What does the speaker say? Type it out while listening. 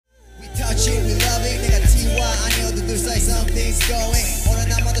something's going 오늘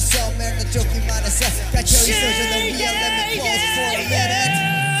남아도 소멸 너 쫓기만 해서 갇혀 있어줘 너 위에 let me pause for a minute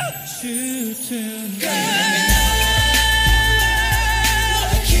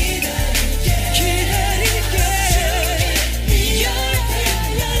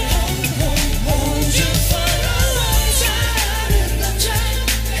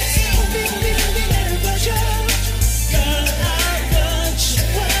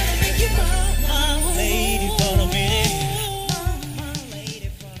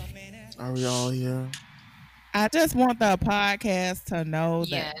Are we all here? I just want the podcast to know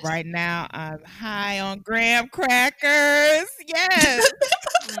that right now I'm high on graham crackers. Yes.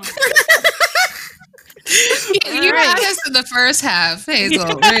 You had us in the first half, Hazel.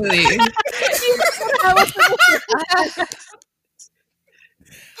 Really? I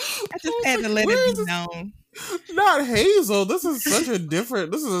just had to let it be known. Not Hazel. This is such a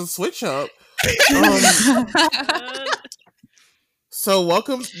different. This is a switch up. So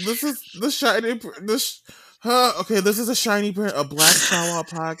welcome. This is the shiny. This is a shiny print, a Black Shower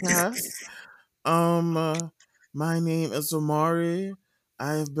podcast. My name is Omari.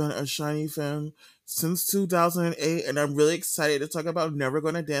 I have been a shiny fan since 2008, and I'm really excited to talk about Never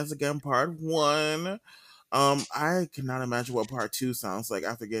Gonna Dance Again Part 1. I cannot imagine what Part 2 sounds like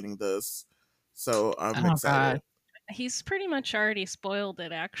after getting this. So I'm excited. God. He's pretty much already spoiled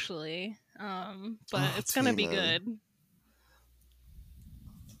it, actually. But it's gonna be good.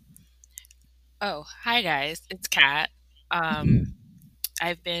 Oh, hi guys, it's Kat.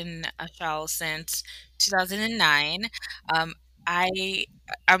 I've been a shell since 2009. I'm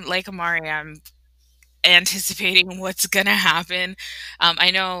like Amari. I'm anticipating what's gonna happen.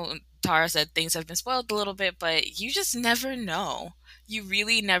 I know Tara said things have been spoiled a little bit, but you just never know. You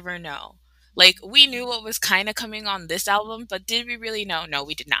really never know. Like, we knew what was kind of coming on this album, but did we really know? No,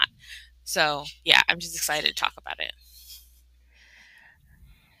 we did not. So yeah, I'm just excited to talk about it.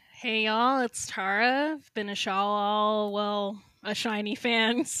 Hey y'all, it's Tara. I've been a shiny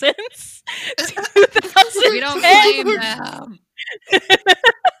fan since 2010. We don't blame them. I've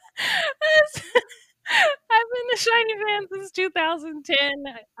been a shiny fan since 2010.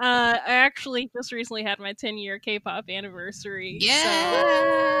 I actually just recently had my 10-year K-pop anniversary.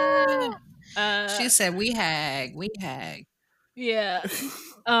 Yeah. So, she said we hag. Yeah.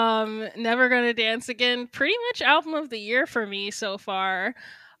 Never Gonna Dance Again. Pretty much album of the year for me so far.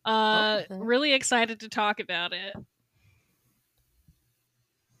 Really excited to talk about it.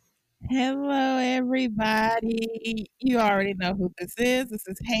 Hello, everybody. You already know who this is. This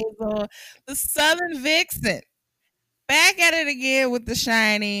is Hazel, the Southern Vixen. Back at it again with the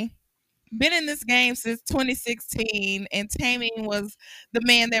shiny. Been in this game since 2016, and Taemin was the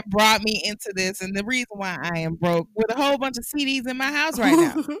man that brought me into this, and the reason why I am broke with a whole bunch of CDs in my house right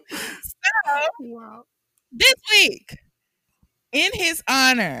now. This week, in his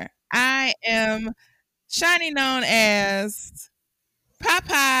honor, I am shiny known as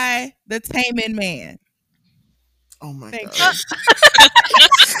Popeye the Taemin Man. Oh my God.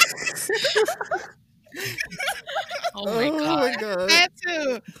 Oh my god. That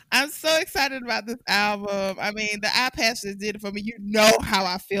too. I'm so excited about this album. I mean, the eye patch just did it for me. You know how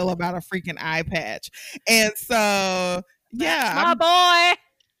I feel about a freaking eye patch. And so, yeah. My boy.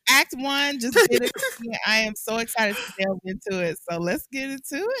 Act 1 just did it for me. I am so excited to delve into it. So let's get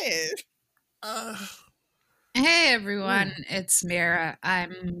into it. Hey everyone, it's Mira.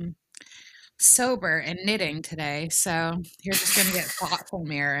 I'm sober and knitting today, so you're just gonna get thoughtful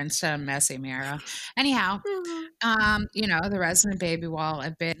Mira instead of messy Mira. Anyhow, the resident baby wall.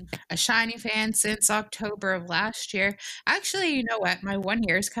 I've been a shiny fan since October of last year. Actually, you know what? My 1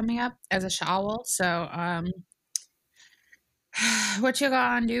 year is coming up as a shawl, so what you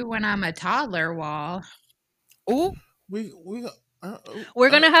gonna do when I'm a toddler, Wall? Oh, we're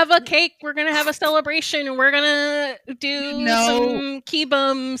gonna have a cake. We're gonna have a celebration, and we're gonna do some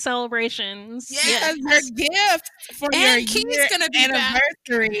Keybum celebrations. Yes, your gift for your year gonna be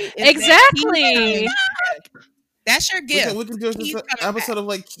anniversary. Exactly. That's your gift. We can do this episode of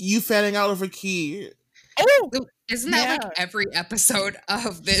like you fanning out over Key. Oh, isn't that like every episode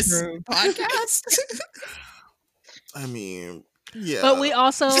of this podcast? I mean, yeah. But we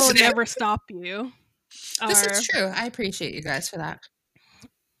also never stop you. This is true. I appreciate you guys for that.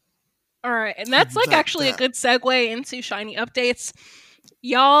 All right, and that's actually a good segue into shiny updates.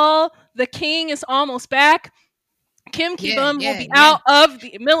 Y'all, the king is almost back. Kim Ki-bum will be out of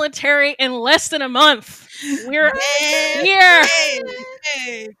the military in less than a month. We're here.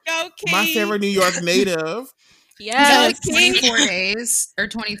 Hey, go King. My favorite New York native. Yes. No, like King. 24 days or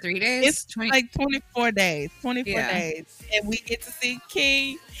 23 It's days. 20. like 24 days. 24 Yeah. days. And we get to see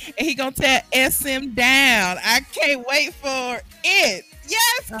King. And he gonna tear SM down. I can't wait for it. Yes,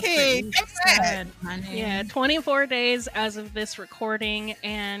 That's what King. you Come back. said, honey. Yeah, 24 days as of this recording,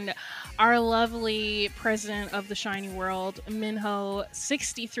 and our lovely president of the Shiny World, Minho,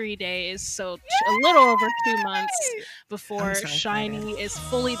 63 days, so a little over 2 months Yay! before so Shiny is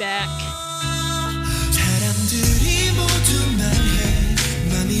fully back. 사람들이 모두 말해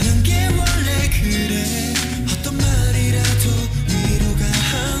맘이란 게 원래 그래 어떤 말이라도 위로가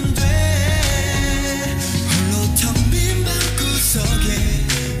안돼 홀로 텅 빈 방구석에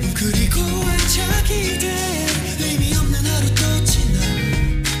웅크리고 앉아 기대 의미 없는 하루 또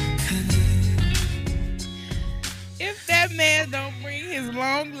지나가네. If that man don't bring his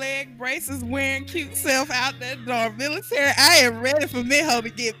long leg braces wearing cute self out that door, military, I am ready for Minho to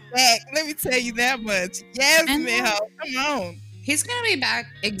get back. Let me tell you that much. Yes, And Minho, come on. he's gonna be back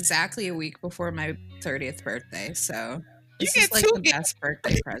exactly a week before my 30th birthday, so You this get is like two the best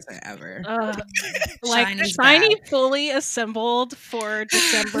birthday present ever. Like Shiny's Shiny back. fully assembled for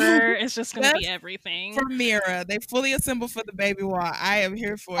December is just going to be everything. For Mira, they fully assembled for the baby wall. I am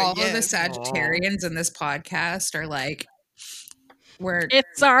here for All it. of the Yes. Sagittarians in this podcast are like, we're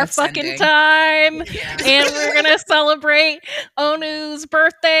It's our ascending. fucking time, Yeah. and we're gonna celebrate Onu's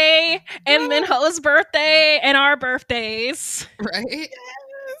birthday and Minho's birthday and our birthdays. Right?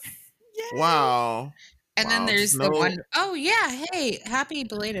 Yes. Wow. And then Wow, there's just the no- one, oh yeah, hey, happy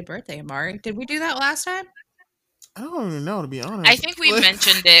belated birthday, Amari. Did we do that last time? I don't even know, to be honest. I think we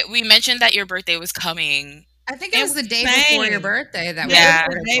mentioned it. We mentioned that your birthday was coming. I think it was the day sang. before your birthday that Yeah.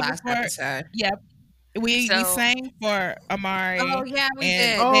 we The recorded day the last before- episode. Yep. We So- sang for Amari. Oh yeah, we And-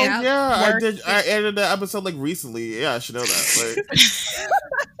 did. Oh Then yeah, I work- did. I edited that episode like recently. Yeah, I should know that. Like,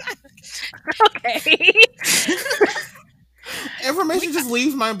 Okay. information just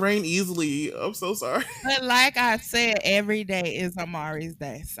leaves my brain easily. I'm so sorry. But like I said, every day is Amari's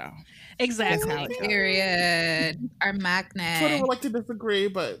day. So that's Exactly. how it goes. Period. Our Twitter magnet. would like to disagree,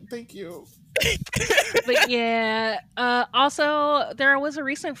 but thank you. But yeah, also there was a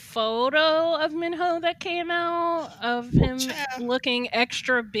recent photo of Minho that came out of him Child. looking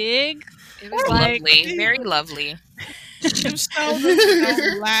extra big. It was Like- lovely. Very lovely. Them shoulders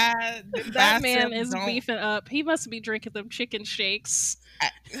don't lie. Them That man biceps is don't- beefing up. He must be drinking them chicken shakes.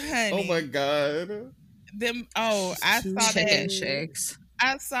 Honey, Oh my god. them. Oh, I Two saw Chicken that. shakes.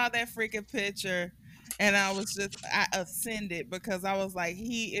 I saw that freaking picture, and I ascended because I was like,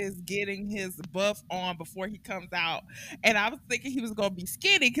 he is getting his buff on before he comes out, and I was thinking he was gonna be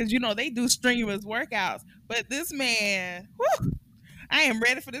skinny because they do strenuous workouts, but this man, whew, I am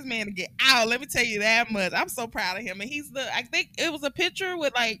ready for this man to get out. Let me tell you that much. I'm so proud of him, and I think it was a picture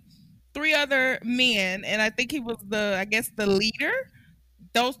with like 3 other men, and I think he was the leader.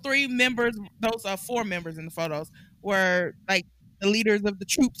 Those 3 members, those are 4 members in the photos, were like the leaders of the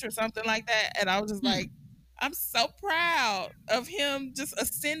troops or something like that. And I was just like, I'm so proud of him just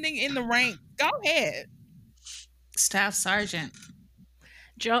ascending in the rank. Go ahead. Staff sergeant.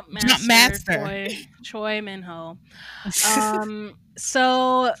 Jump Jump master, master. Choi Minho.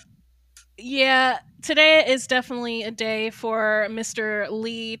 So yeah, today is definitely a day for Mr.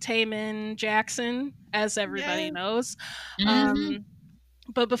 Lee Taemin Jackson, as everybody Yes. knows. Mhm.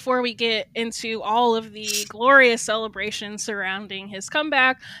 But before we get into all of the glorious celebrations surrounding his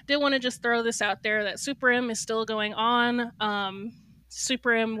comeback, did want to just throw this out there that Super M is still going on.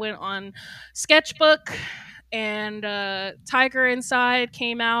 Super M went on Sketchbook, and Tiger Inside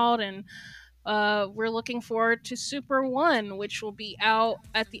came out, and we're looking forward to Super 1, which will be out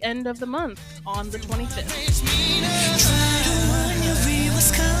at the end of the month on the 25th.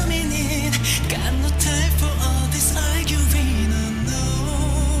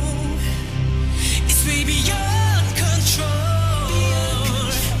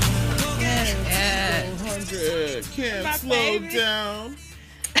 Yeah. 100 can't My slow baby. down.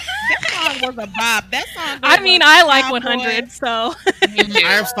 That song was a bop. That song. I mean, I like Cowboy. 100, so Me too.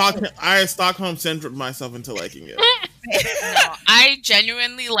 I have Stockholm syndrome myself into liking it. No, I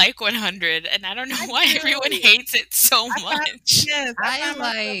genuinely like 100, and I don't know why do. everyone hates it so much. Yes, I find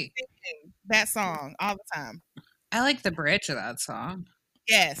myself like- singing that song all the time. I like the bridge of that song.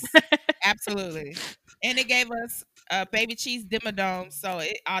 Yes, absolutely. And it gave us baby cheese dimmadome, so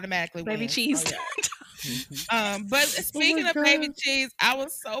it automatically baby wins. cheese. So, yeah. But speaking of baby cheese, I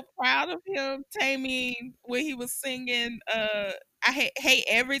was so proud of him, Taemin, when he was singing I hate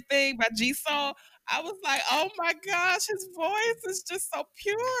Everything by Jisoo. I was like, oh my gosh, his voice is just so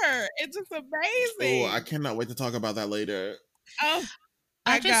pure. It's just amazing. Oh, I cannot wait to talk about that later. Oh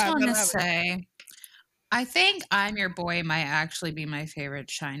I my just God, want to love it. say I think I'm Your Boy might actually be my favorite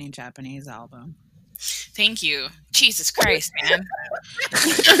SHINee Japanese album. Thank you. Jesus Christ, man.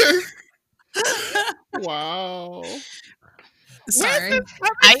 Wow. Sorry.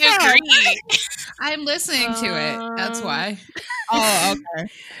 I agree. I'm listening to it. That's why. Oh, okay.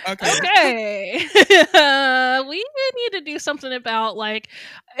 Okay. Okay. We need to do something about, like,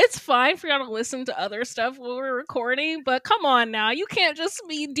 it's fine for y'all to listen to other stuff when we're recording, but come on now. You can't just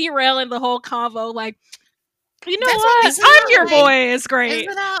be derailing the whole convo. Like, you know That's what what? we Isn't I'm that Your like, Boy is great.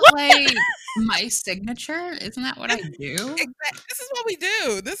 isn't that like my signature? Isn't that what I do? This is what we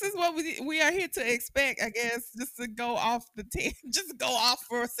do. This is what we are here to expect, I guess, just to go off the just go off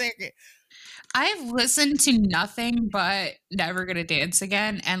for a second. I've listened to nothing but Never Gonna Dance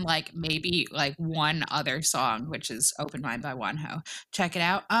Again and like maybe like one other song, which is Open Mind by Wonho. Check it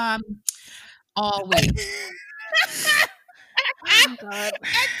out. All week. Oh, God.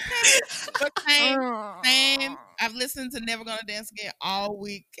 But same. I've listened to Never Gonna Dance Again all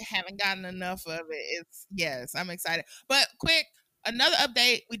week. Haven't gotten enough of it. Yes, I'm excited. But quick, another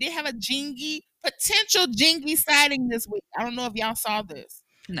update. We did have a potential Jingy sighting this week. I don't know if y'all saw this.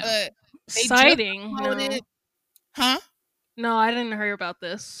 No. But they Sighting? just uploaded. No. Huh? No, I didn't hear about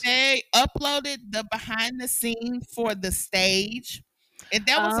this. They uploaded the behind the scenes for the stage. And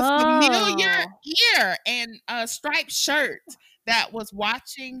that was a familiar ear and a striped shirt that was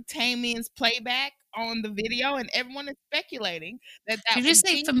watching Taemin's playback on the video, and everyone is speculating that Did you was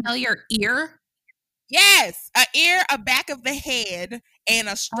say familiar ear? Yes, a ear, a back of the head, and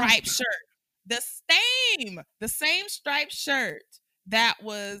a striped Oh. shirt. The same striped shirt that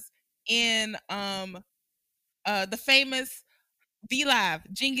was in the famous V Live,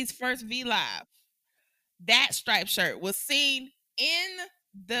 Jingy's first V Live. That striped shirt was seen in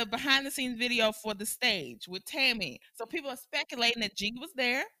the behind the scenes video for the stage with Taemin. So people are speculating that Jingy was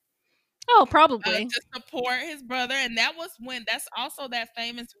there Oh, probably. to support his brother. And that's also that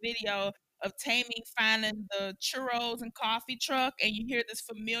famous video of Taemin finding the churros and coffee truck, and you hear this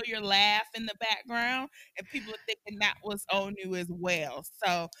familiar laugh in the background, and people are thinking that was Onu as well.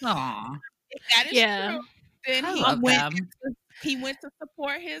 So Aw. if that is Yeah. true, then I love them. he went to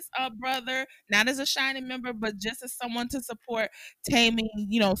support his brother, not as a SHINee member, but just as someone to support Taemin,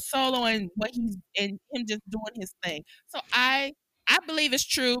 solo and and him just doing his thing. So I believe it's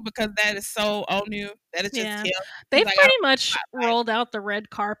true because that is so Onu. That is just Yeah. him. They've Like, pretty much rolled out the red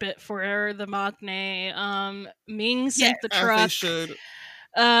carpet for the Magne. Ming sent the As truck. they should.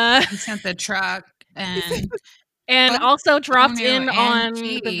 He sent the truck and also dropped Onu in and on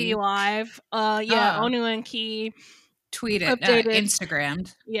Key. the V Live. Onu and Key tweeted, updated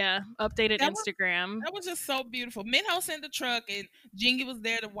Instagrammed. Yeah, updated That Instagram. That was just so beautiful. Minho sent the truck, and Jingy was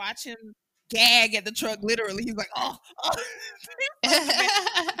there to watch him gag at the truck. Literally, he's like, "Oh!"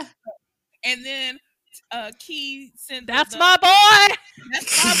 And then Key sent. That's my boy.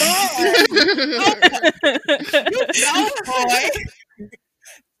 That's my boy. Boy.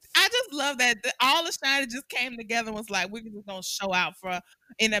 I just love that all the SHINee just came together and was like, we're just gonna show out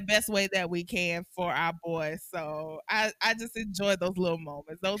in the best way that we can for our boys. So I just enjoyed those little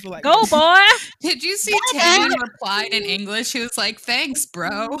moments. Those were like, go boy. Did you see Taemin replied in English? He was like, "Thanks, bro."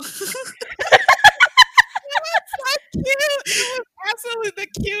 It was so cute. It was absolutely the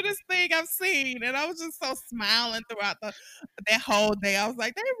cutest thing I've seen, and I was just so smiling throughout that whole day. I was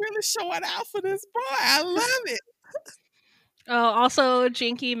like, they really showing out for this boy. I love it. Also,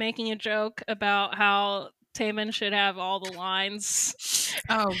 Jinky making a joke about how Taemin should have all the lines.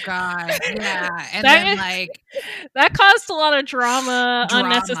 Oh God, yeah, and then like that caused a lot of drama.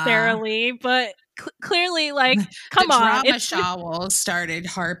 Unnecessarily, but clearly, like, come on, drama Shawol started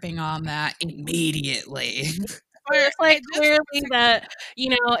harping on that immediately. It's like clearly that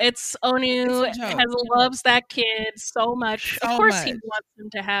it's Onu loves that kid so much. Of course, he wants him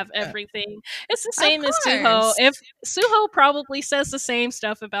to have everything. It's the same as Suho. If Suho probably says the same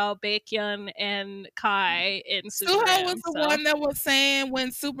stuff about Baekhyun and Kai in Super Suho was the one that was saying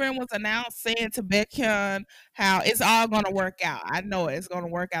when Super M was announced, saying to Baekhyun how it's all going to work out. I know it's going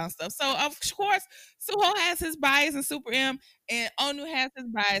to work out and stuff. So of course, Suho has his bias in Super M, and Onu has his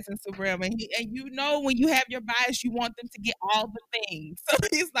bias in Super M, and when you have your bias, you want them to get all the things. So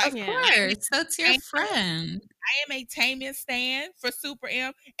he's like, of course, that's your friend. I am a Taemin stan for Super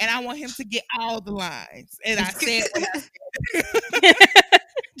M, and I want him to get all the lines. And I said what I said.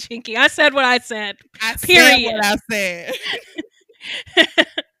 Jinky, I said what I said. Period. Said what I said.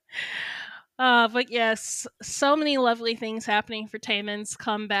 But yes, so many lovely things happening for Taemin's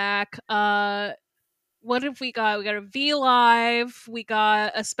comeback. what have we got? We got a V Live. We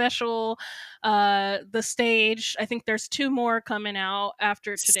got a special, the stage. I think there's 2 more coming out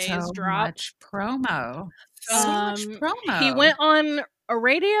after today's So drop. much promo. So So much He promo. went on a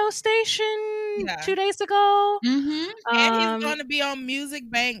radio station 2 days ago. Mm-hmm. And he's going to be on Music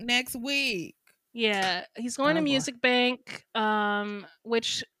Bank next week. Yeah, he's going to Music Bank,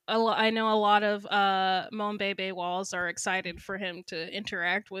 which I know a lot of Moan Bebe walls are excited for him to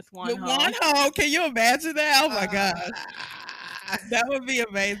interact with Wonho. Wonho, can you imagine that? Oh my gosh, that would be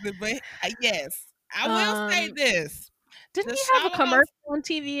amazing. But yes, I will say this: didn't he have a commercial on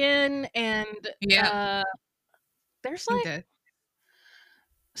TVN? And there's like,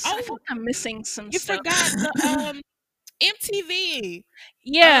 I feel like I'm missing some you stuff. forgot the MTV.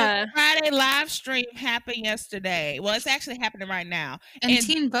 Yeah, Friday live stream happened yesterday. Well, it's actually happening right now. And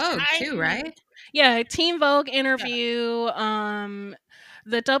Teen Vogue too, right? Yeah, Teen Vogue interview.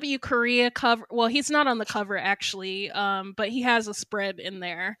 The W Korea cover. Well, he's not on the cover actually, but he has a spread in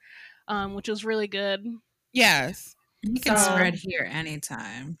there, which was really good. Yes, you can spread here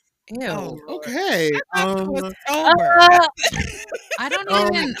anytime. Ew. Oh, okay. I don't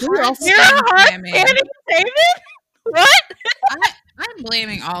even. You're a hard David. What? I'm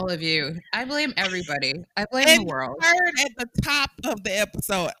blaming all of you. I blame everybody. I blame the world. Heard at the top of the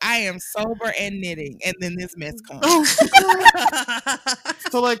episode, I am sober and knitting, and then this mess comes.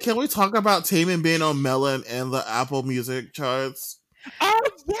 So, like, can we talk about Taemin being on Melon and the Apple Music charts? Oh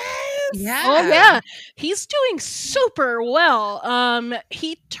yes, yeah, oh yeah, he's doing super well.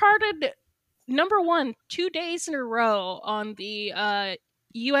 He charted #1 2 days in a row on the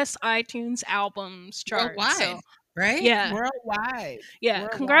US iTunes albums chart. Worldwide, so, right? Yeah, worldwide. Yeah,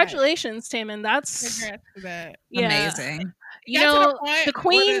 congratulations, Taemin. That's congrats to that. Amazing. You know, the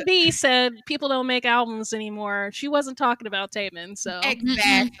Queen Bee said people don't make albums anymore. She wasn't talking about Taemin, so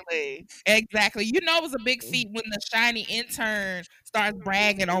exactly. You know, it was a big feat when the Shiny intern starts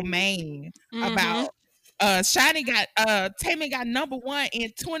bragging on Maine about Shiny got Taemin got #1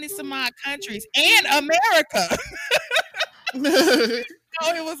 in 20 some odd countries and America.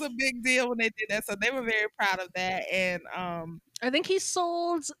 So it was a big deal when they did that. So they were very proud of that. And I think he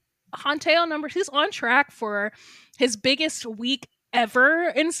sold Hanteo numbers. He's on track for his biggest week ever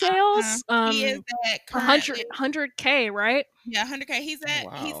in sales. He is at 100K, right? Yeah, 100K. He's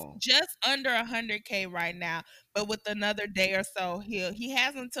just under 100K right now. But with another day or so, he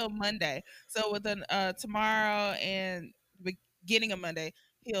has until Monday. So with tomorrow and beginning of Monday,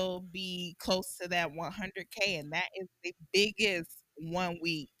 he'll be close to that 100K, and that is the biggest 1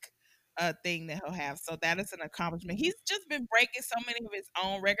 week thing that he'll have. So that is an accomplishment. He's just been breaking so many of his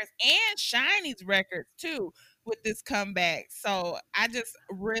own records and Shiny's records too with this comeback. So I just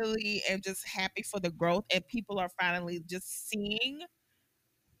really am just happy for the growth, and people are finally just seeing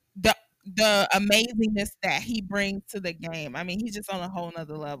the amazingness that he brings to the game. I mean, he's just on a whole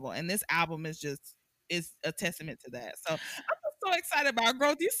nother level, and this album is a testament to that. So I'm just so excited about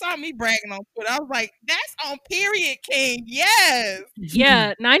growth. You saw me bragging on Twitter. I was like, that's on Period King. Yes.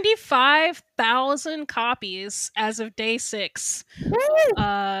 Yeah, 95,000 copies as of day 6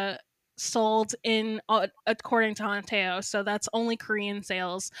 sold in according to Hanteo. So that's only Korean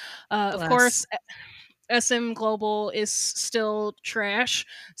sales. Of course, SM Global is still trash.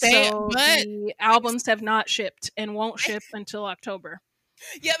 So the albums have not shipped and won't ship until October.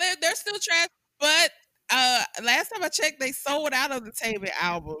 Yeah, they're still trash. But last time I checked, they sold out of the Taemin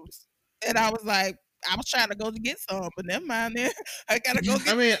albums. And I was like, I was trying to go to get some, but never mind then. I gotta go get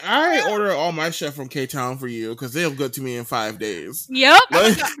I mean, I order all my shit from K-Town for you because they'll get to me in 5 days. Yep.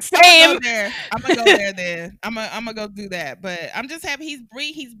 Same. I'm gonna go there then. I'm gonna go do that. But I'm just happy he's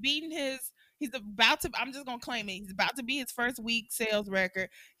beating he's about to. I'm just gonna claim it. He's about to be his first week sales record.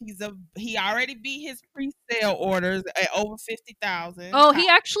 He already beat his pre-sale orders at over 50,000. Oh, he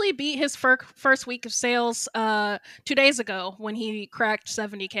actually beat his first week of sales 2 days ago when he cracked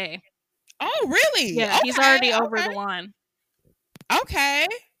 70K. Oh, really? Yeah, he's already over the line. Okay.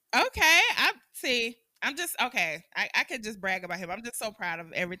 I see. I'm just okay. I could just brag about him. I'm just so proud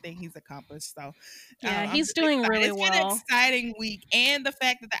of everything he's accomplished. So yeah, he's doing really well. It's been an exciting week, and the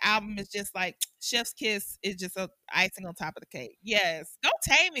fact that the album is just like Chef's Kiss is just a icing on top of the cake. Yes, go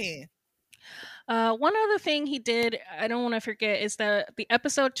Taemin. One other thing he did, I don't want to forget, is that the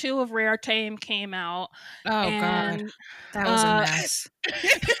episode 2 of Rare Tame came out. Oh God, that was a mess.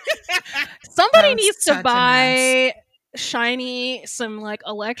 Somebody needs to buy Shiny some like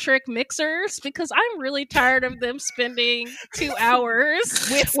electric mixers because I'm really tired of them spending 2 hours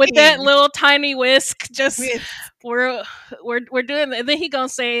with that little tiny whisk just we're we're doing, and then he gonna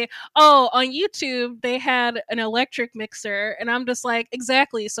say, oh, on YouTube they had an electric mixer, and I'm just like,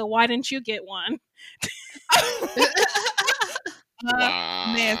 exactly, so why didn't you get one?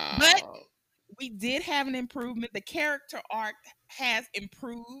 Mess. But Wow. we did have an improvement. The character arc has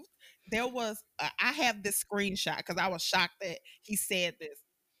improved. There was, I have this screenshot because I was shocked that he said this.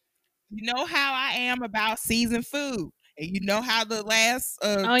 You know how I am about seasoned food, and you know how the last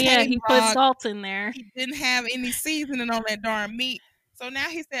Oh yeah, Tame he put vlog, salt in there. he didn't have any seasoning on that darn meat. So now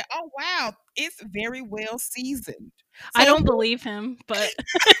he said, "Oh wow, it's very well seasoned." I So don't believe him, but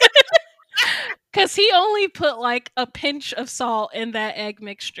because he only put like a pinch of salt in that egg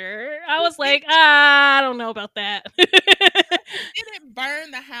mixture. I was like, I don't know about that. he didn't burn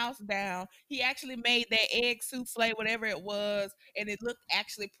the house down. He actually made that egg souffle, whatever it was, and it looked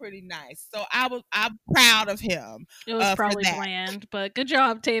actually pretty nice. So I'm proud of him It was for probably that. bland, but good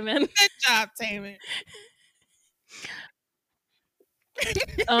job, Taemin. Good job, Taemin.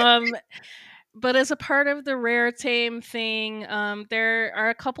 But as a part of the Rare Tame thing, there are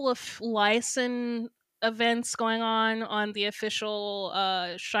a couple of license events going on the official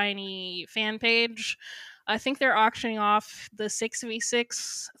Shiny fan page. I think they're auctioning off the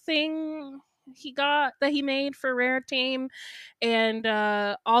 6v6 thing he made for Rare Tame, and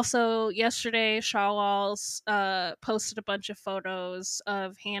also yesterday Shawwalls posted a bunch of photos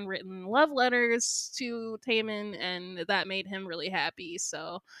of handwritten love letters to Taemin, and that made him really happy.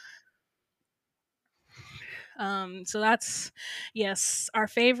 So that's, yes, our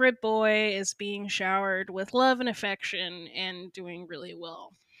favorite boy is being showered with love and affection and doing really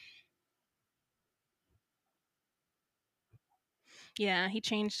well. Yeah, he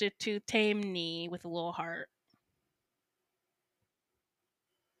changed it to Taemni with a little heart.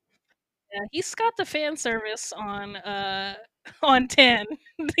 Yeah, he's got the fan service on on 10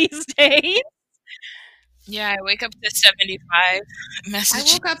 these days. Yeah, I wake up to 75 I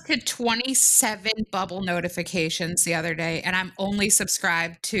messages. woke up to 27 bubble notifications the other day, and I'm only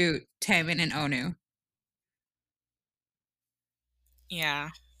subscribed to Taemin and Onu. Yeah,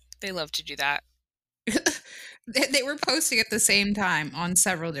 they love to do that. They were posting at the same time on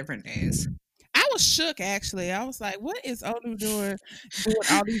several different days. I was shook actually. I was like, "What is Onu doing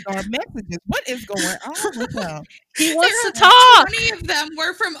all these darn messages? What is going on with him?" He wants to There are talk. 20 of them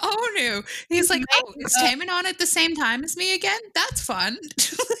were from Onu. He's like, oh, making is up, Taemin on at the same time as me again? That's fun.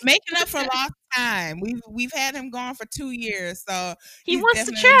 making up for lost time. We've had him gone for 2 years, so He he's wants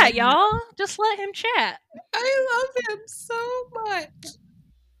to definitely chat, making up. y'all. Just let him chat. I love him so much.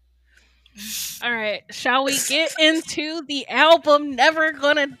 All right, shall we get into the album Never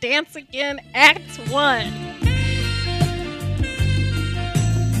Gonna Dance Again, Act 1?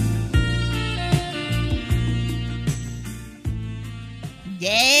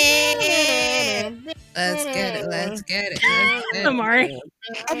 Yeah, Let's get it. Let's get it. Let's get it. Amari.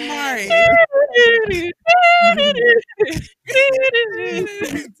 Amari.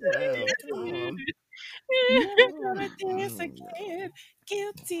 Never gonna dance again.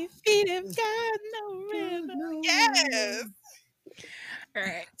 Guilty feet have got no rhythm. Yes. All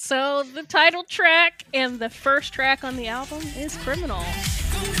right, so the title track and the first track on the album is Criminal.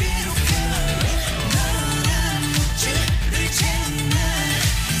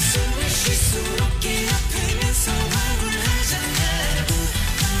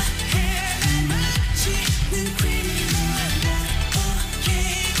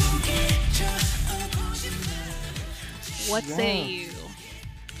 What say you?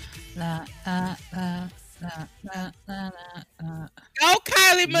 La, la, la, la, la, la, la. Go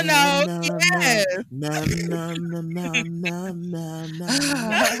Kylie Minogue. Yes. Na na na na na na na.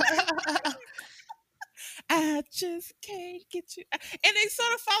 I just can't get you. And they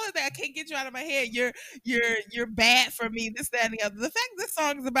sort of follow that. I can't get you out of my head. You're bad for me. This, that, and the other. The fact this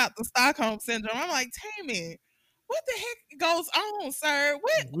song is about the Stockholm syndrome, I'm like, Taemin, what the heck goes on, sir?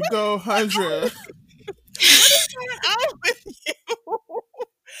 We go 100. What is going on with you?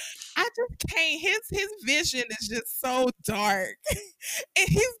 I just can't. His vision is just so dark, and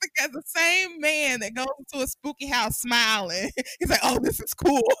he's the same man that goes to a spooky house smiling. He's like, "Oh, this is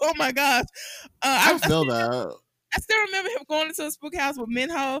cool. Oh my gosh." I feel that. I still remember him going into a spooky house with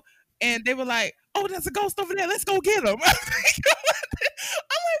Minho, and they were like, "Oh, there's a ghost over there. Let's go get him." I'm like,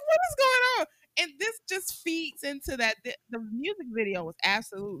 "What is going on?" And this just feeds into that. The music video was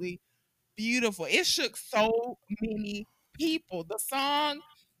absolutely beautiful. It shook so many people. The song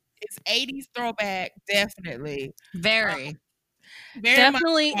is 80s throwback, definitely. Very. Very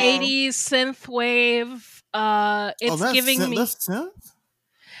Definitely much so. 80s synth wave. It's that's giving me that's synth?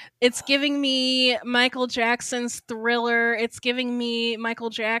 It's giving me Michael Jackson's Thriller. It's giving me Michael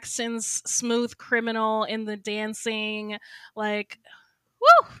Jackson's Smooth Criminal in the dancing. Like,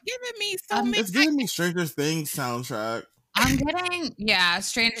 woo! Giving me so many. It's giving me Stranger Things soundtrack. I'm getting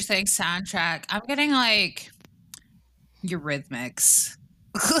Stranger Things soundtrack. I'm getting like Eurythmics.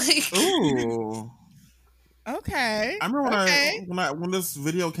 Like, Ooh. Okay. I remember Okay. when this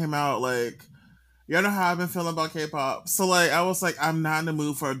video came out, like, y'all know how I've been feeling about K-pop. So like I was like, I'm not in the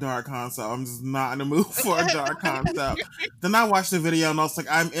mood for a dark concept. I'm just not in the mood for a dark concept. Then I watched the video and I was like,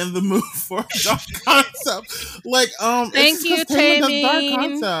 I'm in the mood for a dark concept. Like, Thank you, Taemin does dark Taemin.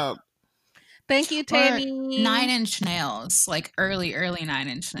 concept. Thank you, or Taemin. 9 Inch Nails, like early 9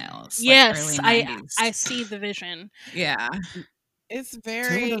 Inch Nails. Yes, like early 90s. I see the vision. Yeah. It's Taemin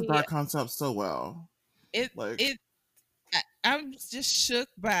very. does dark concept so well. I'm just shook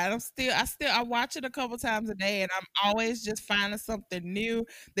by it. I watch it a couple times a day, and I'm always just finding something new.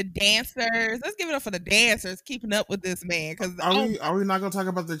 The dancers, let's give it up for the dancers keeping up with this man. Because are we not gonna talk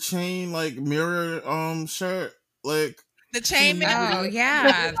about the chain like mirror shirt like the chain? Oh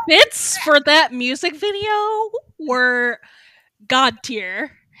yeah, the fits for that music video were god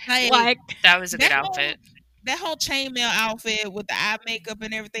tier. Like that was a good outfit. That whole chainmail outfit with the eye makeup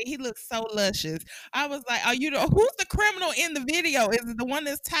and everything, he looks so luscious. I was like, who's the criminal in the video? Is it the one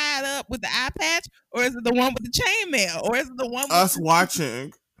that's tied up with the eye patch, or is it the one with the chainmail, or is it the one with us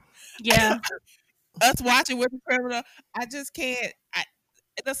watching? Yeah. Us watching with the criminal. I just can't.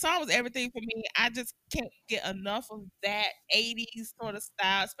 The song was everything for me. I just can't get enough of that 80s sort of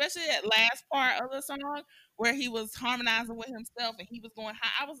style, especially that last part of the song where he was harmonizing with himself and he was going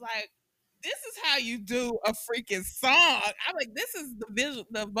high. I was like, this is how you do a freaking song. I'm like, this is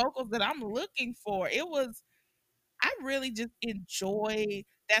the vocals that I'm looking for. I really just enjoyed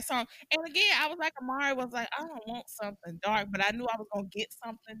that song. And again, I was like, Amari was like, I don't want something dark, but I knew I was gonna get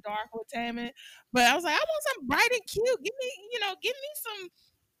something dark with Taemin. But I was like, I want something bright and cute. Give me some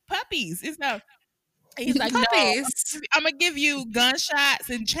puppies. It's no. He's like, puppies. No, I'm gonna give you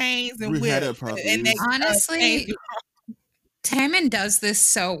gunshots and chains and whips. And honestly, Taemin does this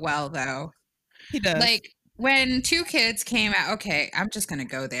so well, though. He does. Like when 2 Kids came out. Okay, I'm just gonna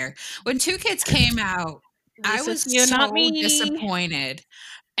go there. When 2 Kids came out, I was so disappointed,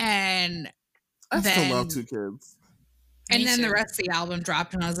 and I still love 2 Kids. And then the rest of the album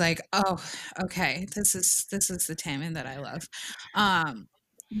dropped, and I was like, "Oh, okay, this is the Taemin that I love."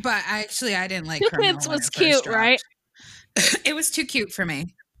 But I didn't like 2 Kids was cute, right? It was too cute for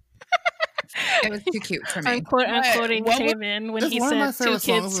me. It was too cute for me. I'm quoting Taemin when he said 2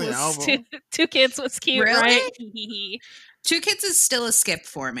 Kids was cute, really? Right? 2 Kids is still a skip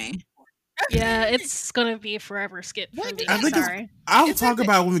for me. Yeah, it's gonna be a forever skip for me. Sorry. I'll talk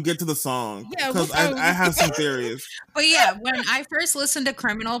about it when we get to the song because I have some theories. But yeah, when I first listened to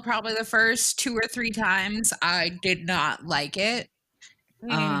Criminal, probably the first 2 or 3 times, I did not like it.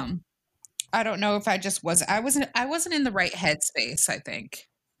 I don't know if I wasn't in the right headspace, I think.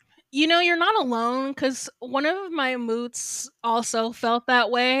 You know, you're not alone, because one of my moods also felt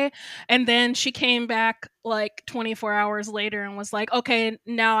that way. And then she came back like 24 hours later and was like, okay,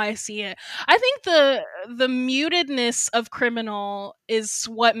 now I see it. I think the mutedness of Criminal is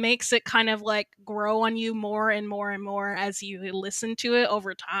what makes it kind of like grow on you more and more and more as you listen to it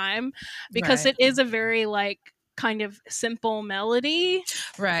over time. Because it is a very like kind of simple melody.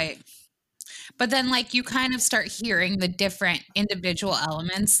 Right. But then, like, you kind of start hearing the different individual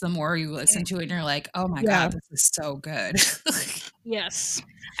elements the more you listen to it, and you're like, "Oh my god, this is so good." Yes,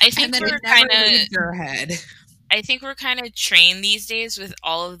 I think we're kind of your head. I think we're kind of trained these days with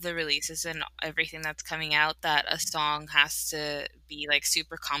all of the releases and everything that's coming out that a song has to be like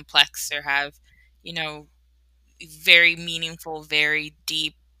super complex or have, very meaningful, very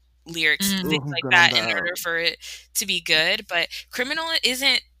deep lyrics, things like that, in order for it to be good. But Criminal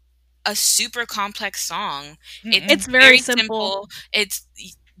isn't a super complex song. It's very simple.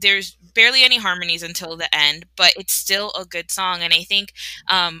 There's barely any harmonies until the end, but it's still a good song. And I think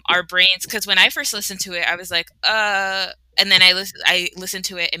our brains, because when I first listened to it, I was like, and then I listened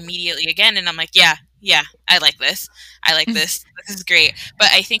to it immediately again, and I'm like, yeah, I like this. This is great. But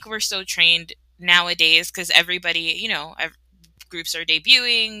I think we're so trained nowadays because everybody, groups are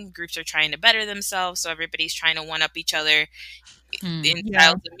debuting, groups are trying to better themselves, so everybody's trying to one up each other in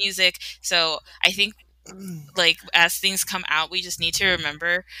styles of music. So I think like as things come out, we just need to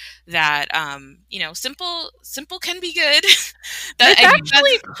remember that simple can be good. It's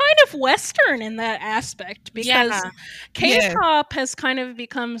actually kind of Western in that aspect, because K-pop has kind of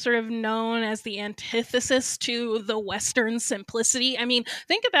become sort of known as the antithesis to the Western simplicity. I mean,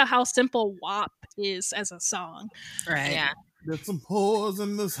 think about how simple WAP is as a song. Right. Yeah. There's some whores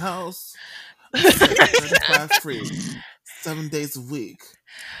in this house. Sex certified free. 7 days a week.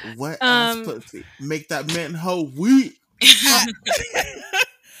 Wet ass pussy. Make that man hoe weak.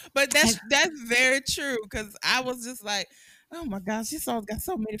 But that's very true because I was just like, oh my gosh, this song's got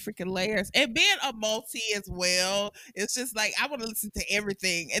so many freaking layers. And being a multi as well, it's just like I want to listen to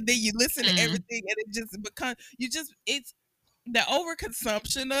everything. And then you listen to everything and it just becomes it's the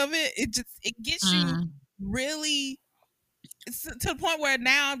overconsumption of it, it gets you really it's to the point where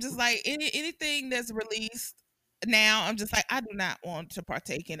now I'm just like anything that's released now I'm just like I do not want to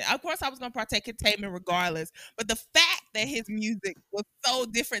partake in it. Of course I was going to partake in Taemin regardless, but the fact that his music was so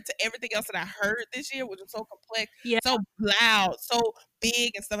different to everything else that I heard this year, which was so complex, so loud, so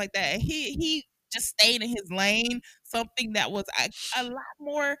big and stuff like that, and he just stayed in his lane, something that was a lot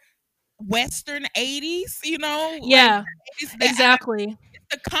more Western 80s, Yeah, like 80s that exactly.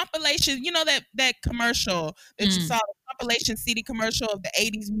 the compilation, that commercial that you saw, the compilation CD commercial of the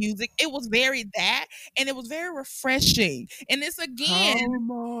 80s music, it was very that, and it was very refreshing. And it's again,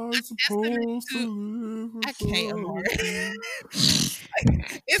 how am I supposed to live? I can't, Amari.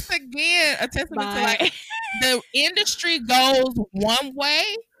 It's again a testament to like the industry goes one way,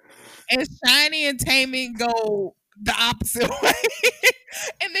 and Shiny and Taemin go the opposite way,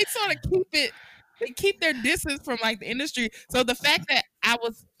 and they sort of they keep their distance from like the industry. So the fact that I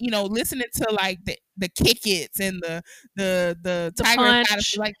was, listening to like the Kick It's and the Tiger Punch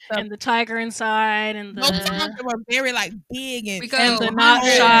Inside, like stuff, and the Tiger Inside and those songs that were very like big and the Not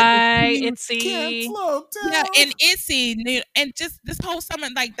Shy, Itsy, and Itsy, and just this whole summer,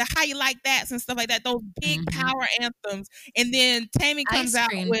 like the How You Like That's and stuff like that, those big power anthems, and then Taemin comes out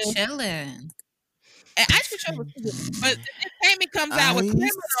with Chillin'. And Ice Cream Truck was too good. But then Taemin comes out with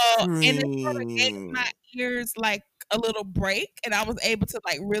Criminal, and it sort of gave my ears like a little break, and I was able to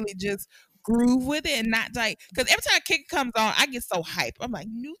like really just groove with it and not like, because every time Kick comes on, I get so hyped. I'm like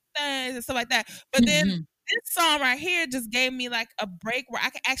new things and stuff like that. But then this song right here just gave me like a break where I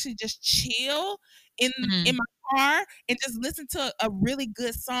could actually just chill in my car and just listen to a really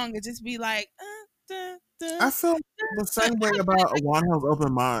good song and just be like, I feel the same way about One Hell's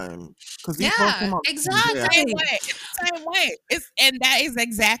Open Mind. Yeah, exactly. It's the same way. And that is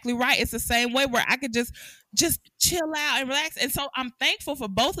exactly right. It's the same way where I could just chill out and relax. And so I'm thankful for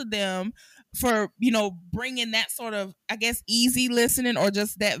both of them for, bringing that sort of, I guess, easy listening or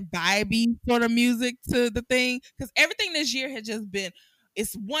just that vibey sort of music to the thing. Because everything this year has just been,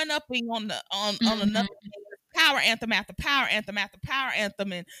 it's one upping on another thing. Power anthem after power anthem after power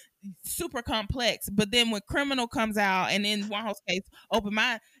anthem, and super complex. But then when Criminal comes out, and in One House Case, Open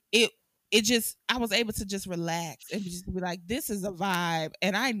Mind, it just, I was able to just relax and just be like, this is a vibe,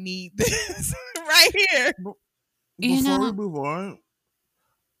 and I need this right here. Before we move on,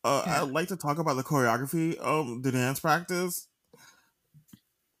 I'd like to talk about the choreography, the dance practice.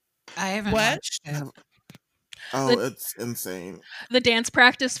 I haven't watched it. It's insane. The dance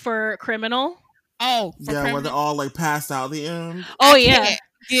practice for Criminal. Oh, yeah, where they're all like passed out at the end. Oh yeah,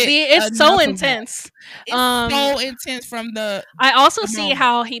 it's so intense. It's so intense from the. I also see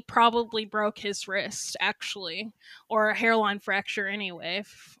how he probably broke his wrist, actually, or a hairline fracture anyway,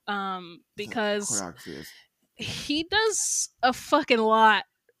 because he does a fucking lot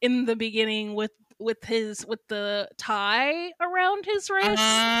in the beginning with the tie around his wrist,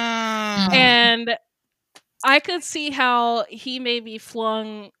 and I could see how he may be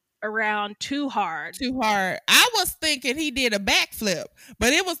flung around too hard. I was thinking he did a backflip,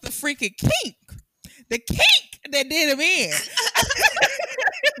 but it was the freaking kink. The kink that did him in.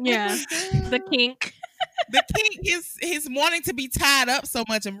 Yeah, the kink. The kink is his wanting to be tied up so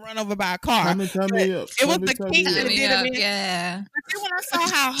much and run over by a car. It was the kink that did him in. Yeah. But then when I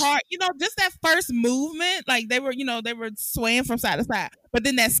saw how hard, just that first movement, like they were swaying from side to side. But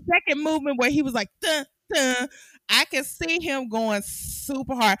then that second movement where he was like, duh, duh, I can see him going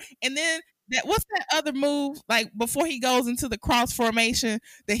super hard. And then what's that other move, like before he goes into the cross formation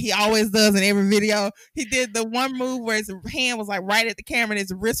that he always does in every video? He did the one move where his hand was like right at the camera and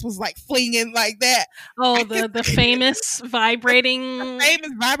his wrist was like flinging like that. Oh, the famous vibrating. The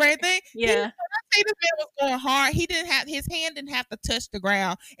famous vibrating thing? Yeah. I say this man was going hard. His hand didn't have to touch the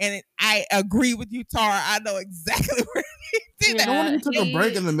ground. And I agree with you, Tara. I know exactly where he did that. No one took a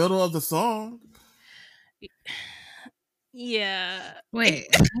break in the middle of the song. Yeah. Wait,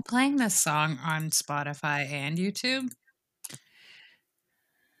 am I playing this song on Spotify and YouTube?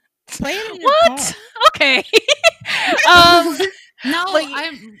 Play it in what? Car. Okay. No,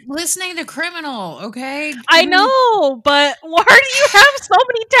 I'm listening to Criminal, okay? I know, but why do you have so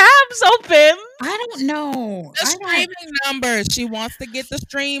many tabs open? I don't know. The I don't. streaming numbers. She wants to get the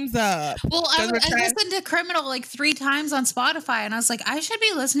streams up. Well, I listened to Criminal like 3 times on Spotify, and I was like, I should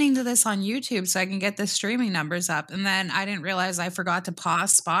be listening to this on YouTube so I can get the streaming numbers up. And then I didn't realize I forgot to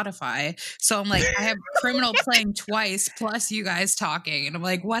pause Spotify. So I'm like, I have Criminal playing twice, plus you guys talking. And I'm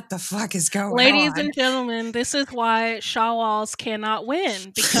like, what the fuck is going on? Ladies and gentlemen, this is why Shawwalls cannot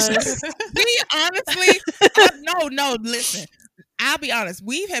win, because we honestly, no, listen. I'll be honest.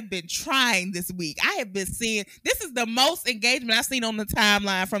 We have been trying this week. I have been seeing, this is the most engagement I've seen on the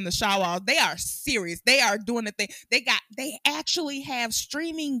timeline from the Shawwalls. They are serious. They are doing the thing. They actually have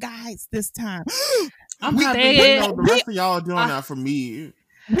streaming guides this time. I'm happy the rest of y'all are doing that for me.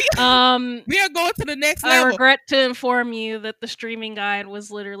 We are going to the next level. I regret to inform you that the streaming guide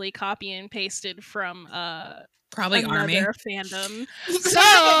was literally copy and pasted from probably another Army fandom. So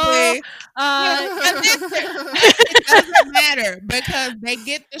it doesn't matter because they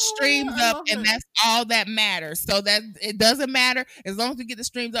get the streams up, and that's all that matters. So that it doesn't matter as long as we get the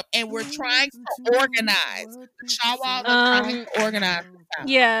streams up, and we're trying to organize. Shawwalls are trying to organize.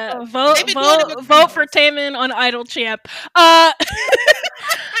 Yeah, vote for Taemin on Idol Champ.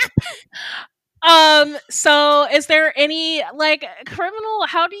 So is there any like Criminal?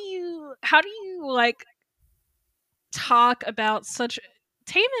 How do you like talk about such?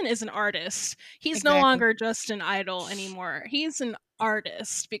 Taemin is an artist. He's no longer just an idol anymore. He's an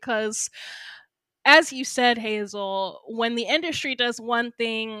artist because, as you said, Hazel, when the industry does one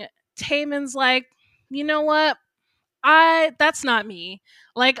thing, Taemin's like, you know what? That's not me.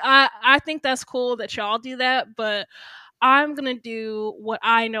 Like I think that's cool that y'all do that, but I'm gonna do what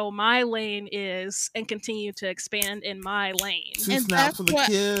I know my lane is and continue to expand in my lane. And that's for the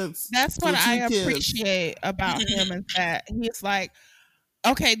kids. That's what I appreciate about him is that he's like,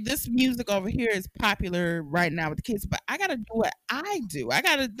 okay, this music over here is popular right now with the kids, but I gotta do what I do.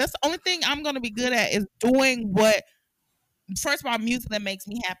 That's the only thing I'm gonna be good at is doing what, first of all, music that makes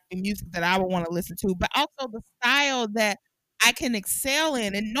me happy, music that I would want to listen to, but also the style that I can excel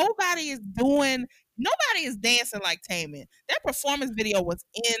in. And nobody is dancing like Taemin. Their performance video was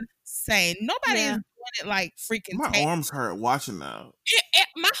insane. Nobody is doing it like freaking My Taemin. arms hurt watching that.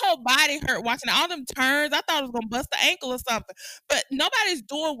 My whole body hurt watching all them turns. I thought it was gonna bust the ankle or something. But nobody's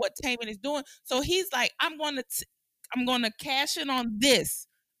doing what Taemin is doing. So he's like, I'm gonna cash in on this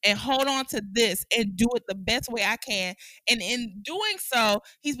and hold on to this and do it the best way I can. And in doing so,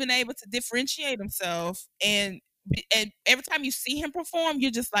 he's been able to differentiate himself. And every time you see him perform, you're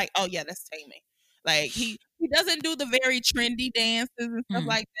just like, oh yeah, that's Taemin. Like he doesn't do the very trendy dances and stuff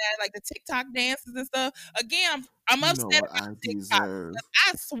like that, like the TikTok dances and stuff. Again, I'm upset about TikTok because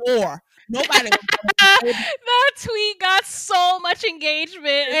I swore nobody was gonna that tweet got so much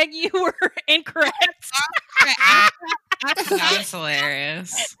engagement and you were incorrect. That was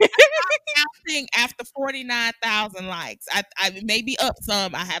hilarious. I stopped counting after 49,000 likes. I may be up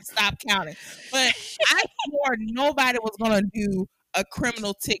some. I have stopped counting, but I swore nobody was gonna do a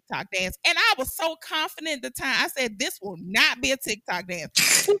criminal TikTok dance, and I was so confident at the time. I said this will not be a TikTok dance. 2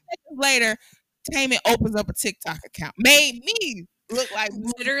 seconds later, Taemin opens up a TikTok account. Made me look like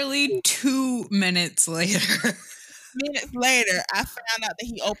literally 2 minutes later. Minutes later, I found out that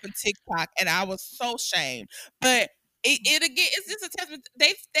he opened TikTok, and I was so shamed. But it again, it's just a testament.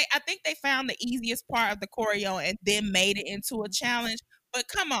 I think they found the easiest part of the choreo and then made it into a challenge. But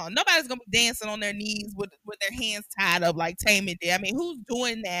come on, nobody's gonna be dancing on their knees with their hands tied up like Taemin did. I mean, who's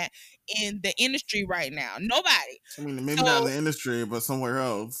doing that in the industry right now? Nobody. I mean, maybe not in the industry, but somewhere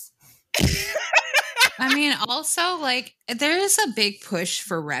else. I mean, also, like, there is a big push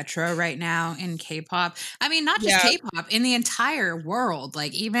for retro right now in K-pop. I mean, not just K-pop, in the entire world,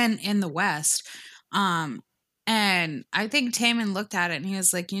 like, even in the West. And I think Taemin looked at it and he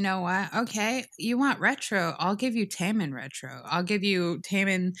was like, you know what? Okay, you want retro? I'll give you Taemin retro. I'll give you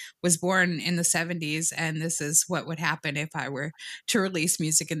Taemin was born in the 70s, and this is what would happen if I were to release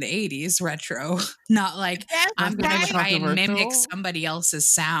music in the 80s retro. Not like I'm going to try and mimic somebody else's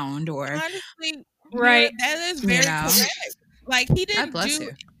sound or... Honestly, right. That is very correct. Like, he didn't bless do...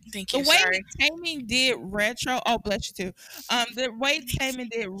 you. Thank you. The way Taemin did retro... Oh, bless you too. The way Taemin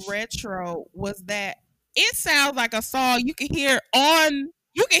did retro was that it sounds like a song you can hear in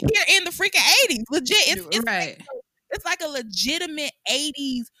the freaking 80s. Legit. It's right. It's like a legitimate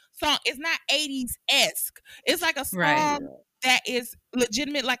 80s song. It's not 80s-esque. It's like a song that is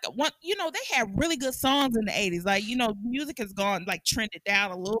legitimate. Like one, they had really good songs in the 80s. Like, music has gone like trended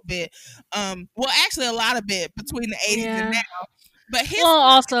down a little bit. Well, actually a lot of bit between the 80s and now. But his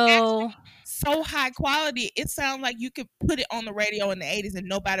also so high quality, it sounds like you could put it on the radio in the 80s and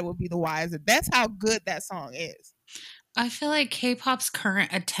nobody would be the wiser. That's how good that song is. I feel like K-pop's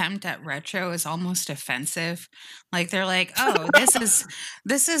current attempt at retro is almost offensive. Like they're like, "Oh, this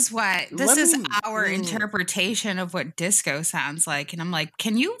Let is me. our interpretation of what disco sounds like." And I'm like,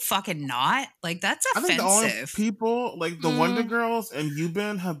 "Can you fucking not?" Like that's I think the only offensive. people like the Wonder Mm, Girls and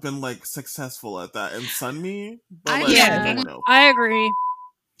Yubin have been like successful at that, and Sunmi, but I like Yeah. no yeah, one else. I agree.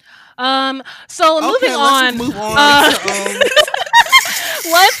 So moving Okay, let's just on. move on Uh, to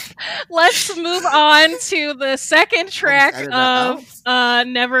let's let's move on to the second I'll just track edit that of out.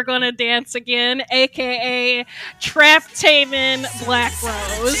 Never Gonna Dance Again, aka Trap Taemin Black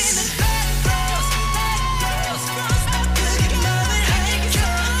Rose.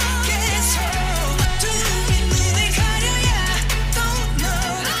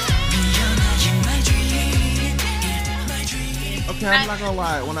 Okay, I'm not gonna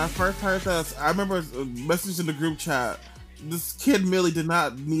lie. When I first heard this, I remember messaging in the group chat. This kid Millie did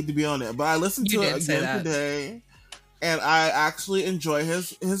not need to be on it, but I listened You to it did say again that. today, and I actually enjoy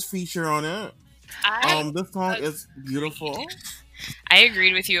his feature on it. I This song is beautiful. I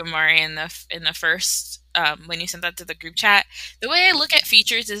agreed with you, Amari, in the first when you sent that to the group chat. The way I look at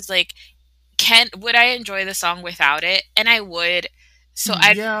features is like, would I enjoy the song without it? And I would. So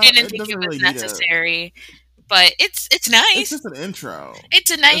I Yeah, didn't it think doesn't it was really need it. necessary, but it's It's nice. just an intro. It's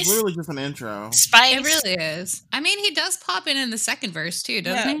a It's nice literally just an intro. It spice. really is. I mean, he does pop in the second verse too,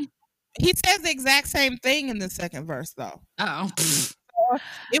 doesn't Yeah. he? He says the exact same thing in the second verse, though. Oh,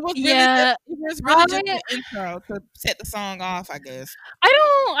 It was really Yeah, just I an intro to set the song off, I guess.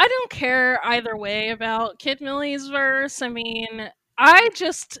 I don't care either way about Kid Millie's verse. I mean, I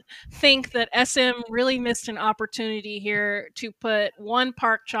just think that SM really missed an opportunity here to put one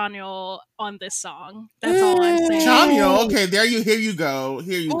Park Chanyeol on this song. That's all I'm saying. Chanyeol, okay, here you go.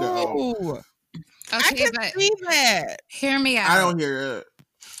 Here you go. Ooh, I okay, can but see that. hear me out. I don't hear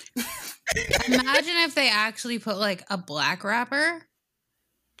it. Imagine if they actually put like a black rapper.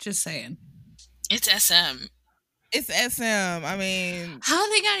 Just saying. It's SM. It's SM. I mean, How are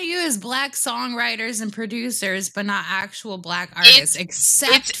they gonna use black songwriters and producers, but not actual black artists?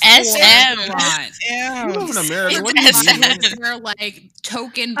 Except it's for SM. Ron. You live in America. It's What do you SM. mean? Is there like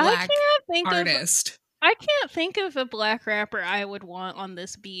token I black can't think of artist? I can't think of a black rapper I would want on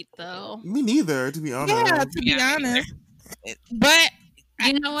this beat though. Me neither, to be honest. yeah, to be honest. But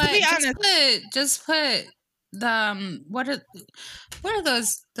You know what? to be Just honest, put the what are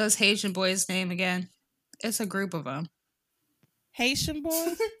those Haitian boys' name again? It's a group of them. Haitian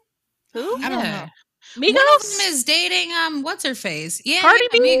boys? Who? I don't know. One of them Migos? is dating what's her face? Yeah, Cardi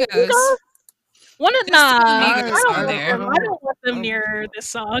yeah, B? Migos. Migos? One of There's nah, two I Migos don't on want there. them. I don't want them near this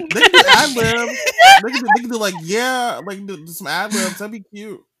song. They can do ad libs. They can do like do some ad libs. That'd be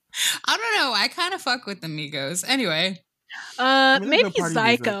cute. I don't know. I kind of fuck with the Migos. Anyway, mean, Maybe good party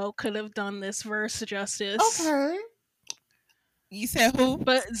music. Zyko could have done this verse justice. Okay. You said who?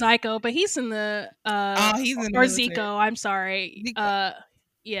 But Zyko, but he's in the he's in the or military. Zico, I'm sorry. Zico.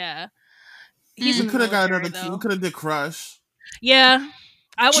 Yeah. He's We in the could have got military, another cute. though. We could have did Crush. Yeah.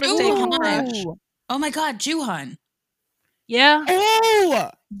 I would have taken Juhan. Crush. Oh my god, Juhan. Yeah. Oh,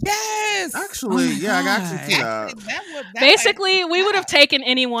 yes. Actually, Oh my yeah, I can actually see God. that. Basically, we would have taken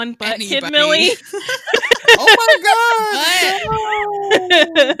anyone but Kid Anybody. Millie. Oh my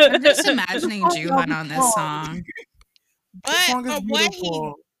god! I'm just imagining Juhan on this song. The song is But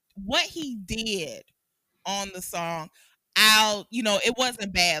beautiful. what he did on the song, it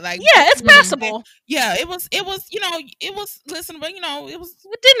wasn't bad. Like, Yeah, it's passable. yeah, it was it was listenable.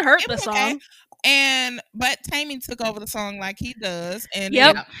 It didn't hurt it the was okay. song. But Taemin took over the song like he does, and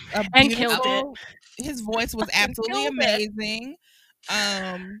Yep. it was And killed it. beautiful. His voice was absolutely Killed it. amazing.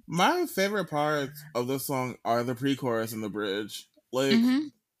 My favorite parts of the song are the pre-chorus and the bridge. Like,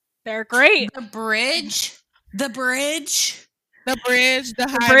 They're great. The bridge. The bridge. The bridge, the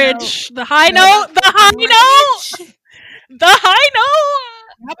high Bridge. note. The high note. The high note. The high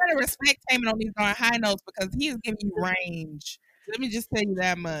note. I better respect Taemin on these darn high notes because he is giving you range. Let me just tell you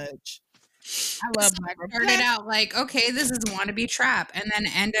that much. I love Black Rose. Started out like, okay, this is wannabe trap, and then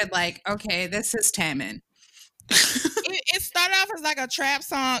ended like, okay, this is Taemin. It started off as like a trap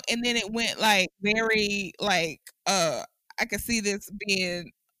song, and then it went like very like I could see this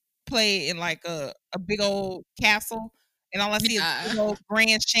being played in like a big old castle, and all I see is a big old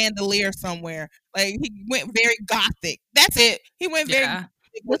grand chandelier somewhere. Like he went very gothic. That's it. He went very. Yeah. Gothic.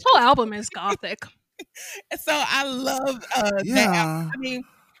 This whole album is gothic. So I love that. yeah. I mean,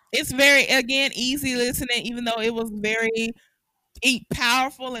 it's very again easy listening, even though it was very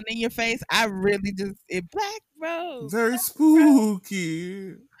powerful and in your face. I really just Black Rose. Very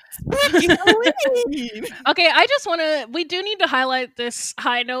spooky. Spooky Halloween. Okay, we do need to highlight this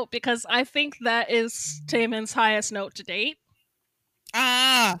high note because I think that is Taemin's highest note to date.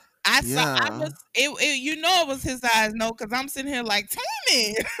 I saw. I Yeah. was. You know, it was his eyes. No, because I'm sitting here like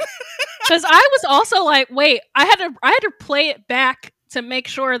Taemin. Because I was also like, wait, I had to play it back to make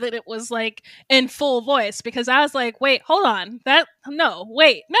sure that it was like in full voice because I was like, wait, hold on, no,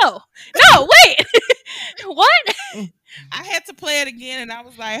 wait. What? I had to play it again, and I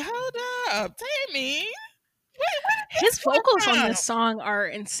was like, hold up, Taemin. His vocals on this song are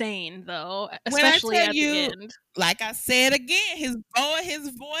insane, though, especially at the end. Like I said again, his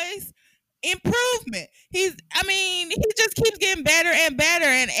voice improvement. He just keeps getting better and better.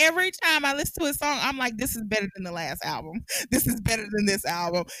 And every time I listen to his song, I'm like, this is better than the last album. This is better than this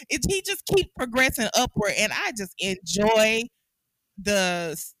album. He just keeps progressing upward, and I just enjoy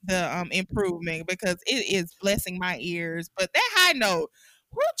the improvement because it is blessing my ears. But that high note,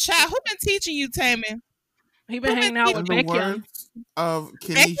 who been teaching you, Taemin? He been hanging out with In the Baekhyun. words of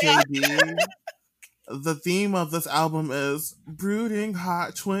Kenny JD, the theme of this album is brooding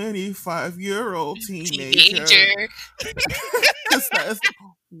hot 25-year-old teenager. Because that is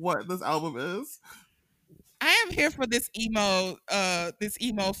what this album is. I am here for this emo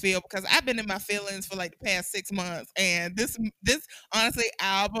feel because I've been in my feelings for like the past 6 months, and this honestly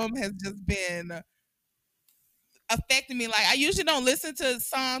album has just been affecting me. Like I usually don't listen to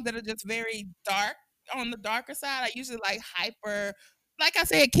songs that are just very dark on the darker side. I usually like hyper, like I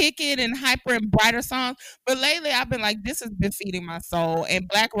said, kick it and hyper and brighter songs. But lately I've been like, this has been feeding my soul, and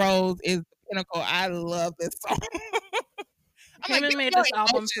Black Rose is the pinnacle. I love this song. Taemin made this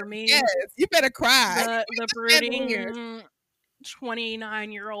album for me. Yes, you better cry. The brooding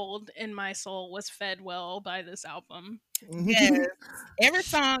 29-year-old in my soul was fed well by this album. Yes, every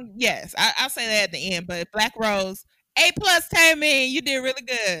song. Yes, I'll say that at the end. But Black Rose, A+, Taemin, you did really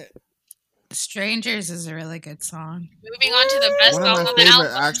good. Strangers is a really good song. Moving on to the best One song of my on the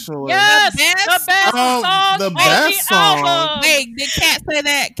favorite, album. actually. Yes, the best song the on best the song. album. Wait, did Kat say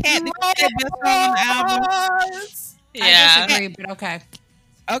that? Kat, did you say best song on the album? Yeah. I disagree, but okay.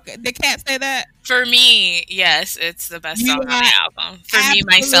 Okay, did Kat say that? For me, yes, it's the best song on the album. For me,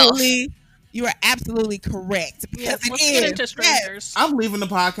 myself. You are absolutely correct. Yes, let's get into Strangers. I'm leaving the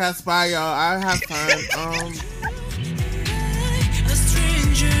podcast by y'all. I have time.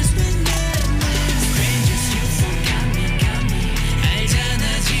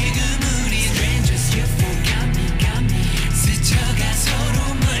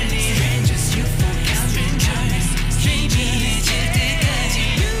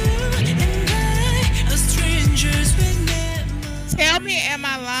 Tell me, am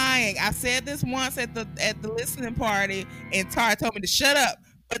I lying? I said this once at the listening party, and Tara told me to shut up.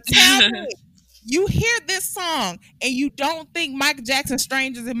 But tell me, you hear this song and you don't think Michael Jackson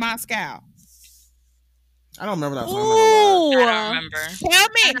 "Strangers in Moscow"? I don't remember that song. Ooh. I don't remember. Tell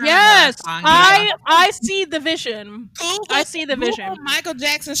me. Yes, I see the vision. I see the vision. Google Michael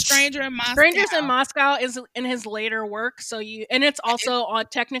Jackson "Stranger in Moscow." Strangers in Moscow is in his later work, and it's also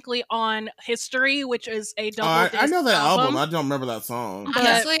technically on History, which is a double disc I know that album. I don't remember that song.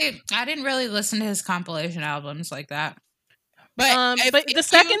 Honestly, I didn't really listen to his compilation albums like that. But the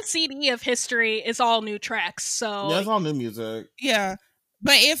second CD of History is all new tracks. So yeah, it's all new music. Yeah,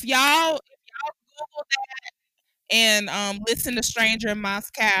 but if y'all Google that and listen to "Stranger in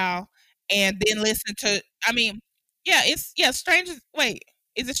Moscow" and then listen to, Strangers. Wait,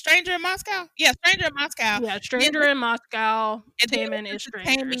 is it "Stranger in Moscow"? Yeah, "Stranger in Moscow." Yeah, "Stranger in Moscow." Taemin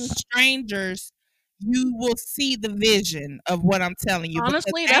is Strangers. You will see the vision of what I'm telling you.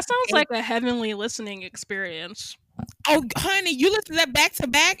 Honestly, that sounds like a heavenly listening experience. Oh, honey, you listen to that back to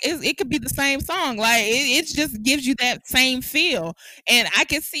back, it could be the same song. Like it just gives you that same feel. And I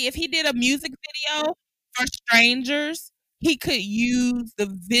can see if he did a music video for Strangers, he could use the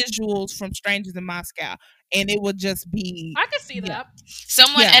visuals from Strangers in Moscow, and it would just be. I could see that.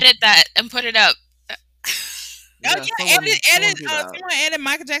 Someone edit that and put it up. Edit. Someone edit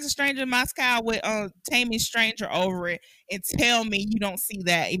Michael Jackson "Stranger in Moscow" with Taemin "Stranger" over it, and tell me you don't see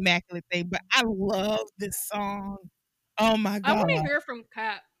that immaculate thing. But I love this song. Oh my god! I want to hear from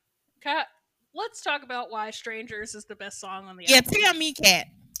Kat. Kat, let's talk about why "Strangers" is the best song on the album. Yeah, tell me, Kat.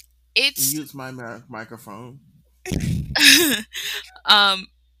 It's use my microphone.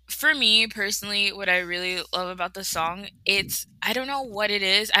 For me personally, what I really love about the song, I don't know what it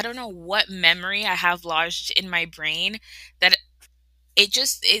is. I don't know what memory I have lodged in my brain that it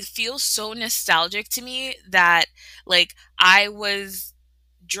feels so nostalgic to me that like I was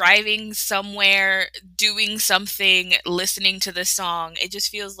driving somewhere, doing something, listening to the song. It just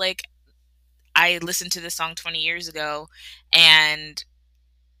feels like I listened to the song 20 years ago, and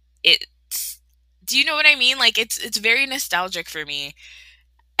it's, do you know what I mean? Like it's very nostalgic for me.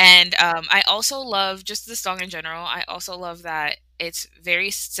 And I also love just the song in general. I also love that it's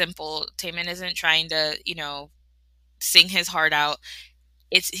very simple. Taemin isn't trying to, sing his heart out.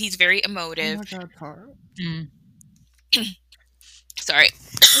 He's very Oh emotive. my god, Tara. Mm. Sorry.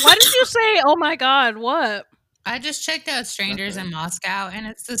 Why did you say, oh my god, what? I just checked out Strangers Nothing. in Moscow, and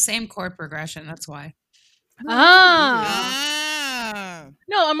it's the same chord progression. That's why. No, I wasn't eating. Ah.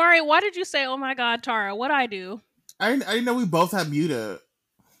 No, Amari, why did you say, oh my god, Tara? What'd I do? I didn't know we both had muted.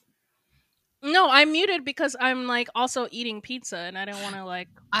 No, I'm muted because I'm like also eating pizza and I don't want to like.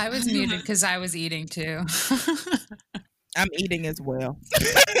 I was muted because I was eating too. I'm eating as well.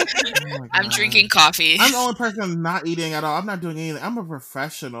 Oh my I'm god. drinking coffee. I'm the only person not eating at all. I'm not doing anything. I'm a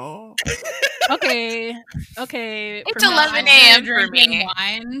professional. Okay. It's No, 11 I'm a.m. for drinking me.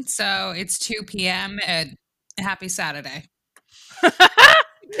 wine, so it's 2 p.m. and happy Saturday.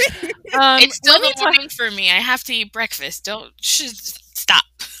 It's still let me the talk. morning for me. I have to eat breakfast. Don't stop.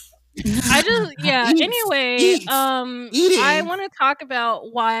 I just Eat, Anyway, eat, I eating. want to talk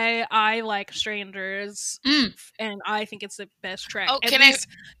about why I like Strangers, Mm. and I think it's the best track, Oh, at can I least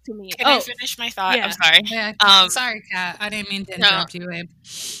to me. can I finish my thought? yeah. I'm sorry. Yeah, sorry, Kat. I didn't mean to No, interrupt you, Abe.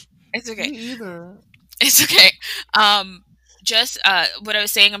 it's okay. Me either. It's okay. Just what I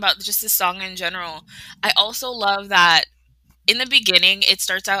was saying about just the song in general. I also love that in the beginning it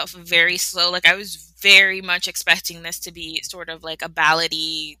starts out very slow. Like I was very much expecting this to be sort of like a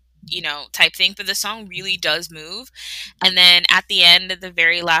ballady, type thing, but the song really does move. And then at the end of the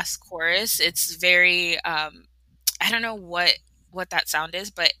very last chorus, it's very I don't know what that sound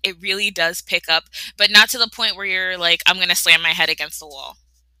is, but it really does pick up, but not to the point where you're like, I'm gonna slam my head against the wall,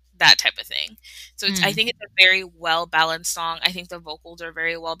 that type of thing. So I Mm. think it's a very well balanced song. I think the vocals are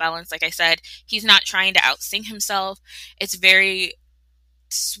very well balanced. Like I said, he's not trying to outsing himself. It's very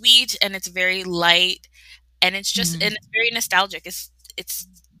sweet and it's very light, and Mm. it's very nostalgic. It's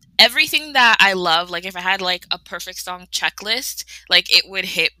everything that I love. Like if I had like a perfect song checklist, like it would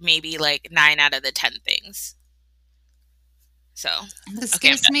hit maybe like 9 out of the 10 things. So, This okay,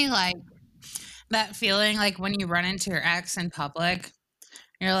 I'm gives me like that feeling like when you run into your ex in public,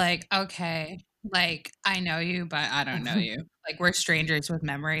 you're like, okay, like I know you, but I don't know you. Like we're strangers with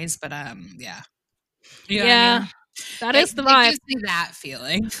memories, but yeah. You know what I Yeah, mean? that It is the like vibe. gives me that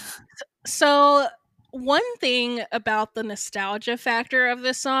feeling. So, one thing about the nostalgia factor of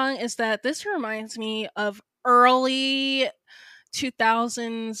this song is that this reminds me of early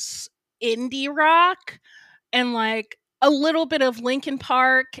 2000s indie rock and like a little bit of Linkin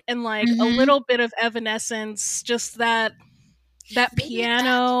Park and like a Mhm. little bit of Evanescence, just that maybe that's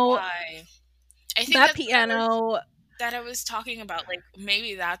piano, why. I think that that's what piano I was talking about. Like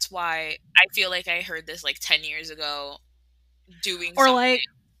maybe that's why I feel like I heard this like 10 years ago doing or something. like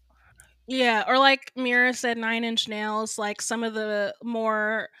yeah, or like Mira said, Nine Inch Nails, like some of the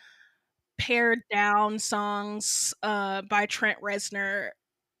more pared down songs by Trent Reznor,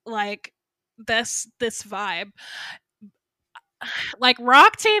 like this vibe. Like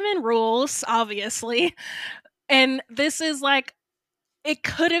Rock Taemin rules, obviously. And this is like, it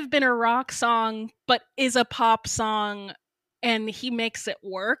could have been a rock song, but is a pop song, and he makes it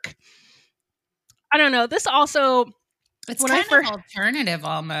work. I don't know. This also, It's when I kind of first, alternative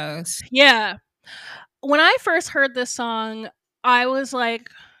almost. yeah, when I first heard this song, I was like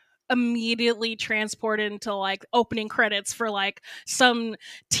immediately transported into like opening credits for like some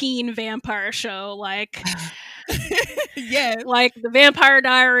teen vampire show, Yes. like the Vampire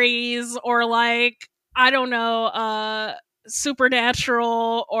Diaries, or like I don't know,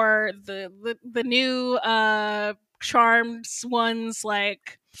 Supernatural, or the new Charmed ones,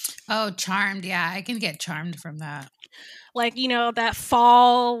 Oh, Charmed. Yeah, I can get charmed from that. that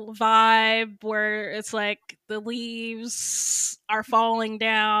fall vibe where it's like the leaves are falling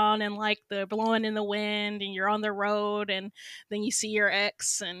down and like they're blowing in the wind and you're on the road and then you see your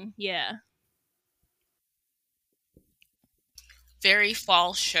ex, and yeah. Very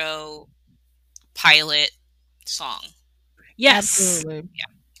fall show pilot song. Yes. Absolutely.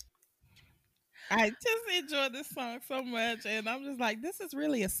 I just enjoy this song so much, and I'm just like, this is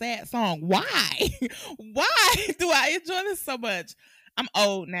really a sad song. Why? Why do I enjoy this so much? I'm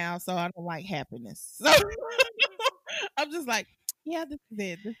old now, so I don't like happiness. So I'm just like, yeah, this is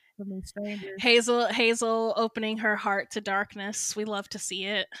it. This is for me, strangers. Hazel opening her heart to darkness. We love to see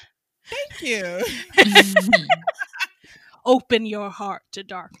it. Thank you. Open your heart to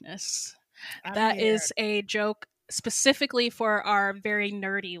darkness. I'm That here. is a joke specifically for our very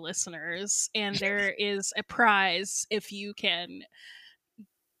nerdy listeners, and there is a prize if you can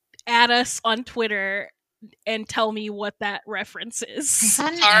add us on Twitter and tell me what that reference is.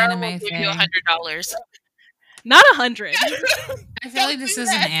 Tara will give you $100. Not 100. I feel like this is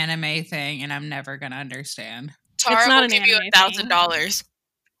an anime thing, and I'm never gonna understand. Tara will give you $1,000.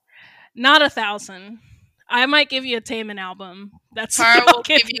 Not 1,000. I might give you a Taemin album. That's Tara will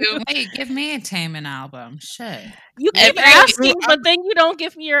give you. Wait, give me a Taemin album. Shit. You keep asking, but then you don't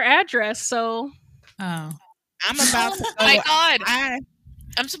give me your address. So. Oh. I'm about to. Oh my god!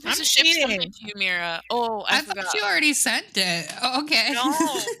 I'm supposed to ship something to you, Mira. Oh, I forgot. thought you already sent it. Oh, okay. No.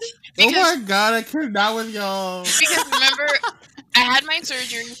 Oh my god, I cannot with y'all. Because remember, I had my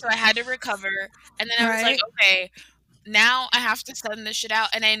surgery, so I had to recover, and then I was like, okay, now I have to send this shit out,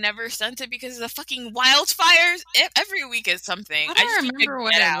 and I never sent it because of the fucking wildfires. Every week is something. I don't remember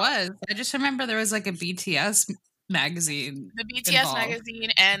what it was. I just remember there was like a BTS magazine. The BTS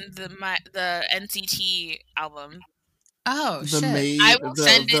magazine and the NCT album. Oh, shit. I will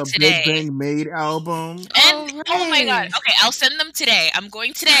send it today. Big Bang Made album. And oh my god. Okay, I'll send them today. I'm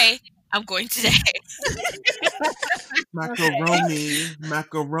going today.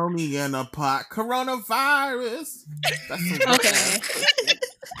 Macaroni in a pot. Coronavirus. Okay.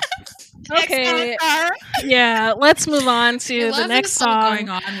 Okay. Yeah, let's move on to the next song. Going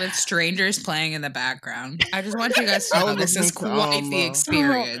on with strangers playing in the background. I just want you guys to know this is quite the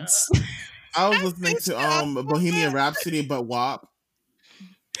experience. I was listening to Bohemian Rhapsody, but WAP.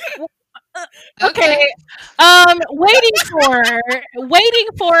 Okay. Waiting for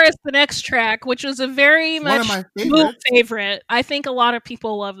is the next track, which was a very much favorite. I think a lot of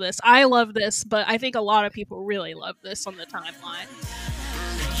people love this. I love this, but I think a lot of people really love this on the timeline.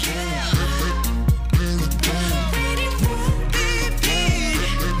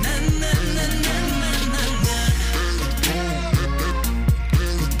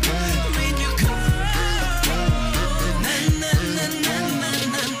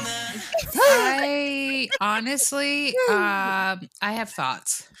 I honestly, I have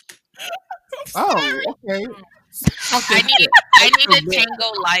thoughts. Oh, okay. I need a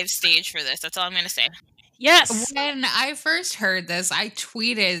tango live stage for this. That's all I'm gonna say. Yes. When I first heard this, I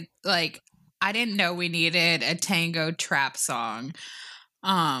tweeted like I didn't know we needed a tango trap song,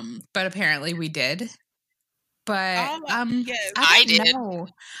 but apparently we did. But yes, I did. Know.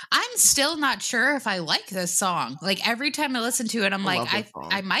 I'm still not sure if I like this song. Like every time I listen to it, I'm like,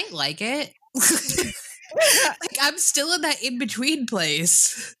 I might like it. Like I'm still in that in between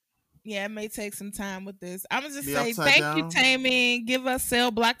place. Yeah, it may take some time with this. I'm gonna just say thank you, Taemin. Give us Cell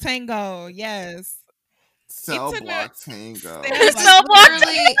Block Tango. Yes. Cell Block Tango. Cell Block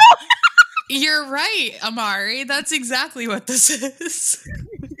Tango. You're right, Amari. That's exactly what this is.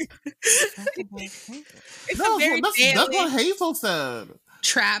 That's what Hazel said.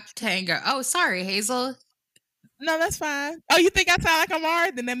 Trap Tango. Oh, sorry, Hazel. No, that's fine. Oh, you think I sound like Amari?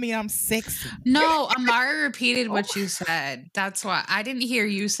 Then that means I'm sexy. No, Amari repeated what you said. That's why I didn't hear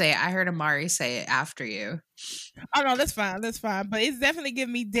you say it. I heard Amari say it after you. Oh no, that's fine. That's fine. But it's definitely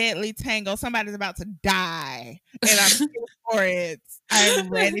giving me deadly tango. Somebody's about to die, and I'm here for it. I'm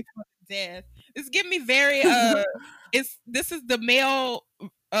ready for death. It's giving me very this is the male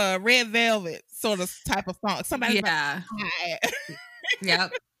Red Velvet sort of type of song. Somebody's about to die.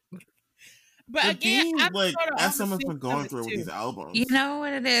 Yep. But again, like as someone's been going through with these albums. You know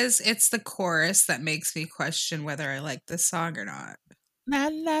what it is? It's the chorus that makes me question whether I like this song or not. Na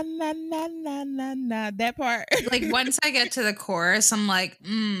na na na na na na. That part. Like once I get to the chorus, I'm like,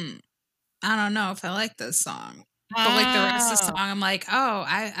 I don't know if I like this song. But like the rest of the song, I'm like, oh,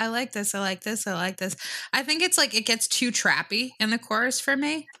 I like this. I like this. I like this. I think it's like it gets too trappy in the chorus for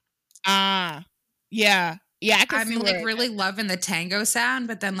me. Yeah. Yeah, I can see like really loving the tango sound,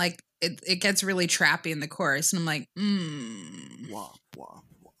 but then like it gets really trappy in the chorus, and I'm like, Wop, wop,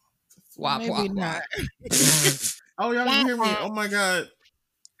 wop. Wop, maybe wop, not. Oh, y'all can hear me. Oh my god.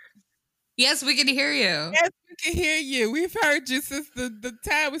 Yes, we can hear you. Yes, we can hear you. We've heard you since the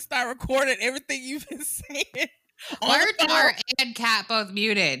time we start recording everything you've been saying. Why are Tar and Kat both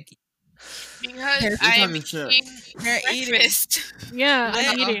muted? Because I'm eating breakfast. Yeah,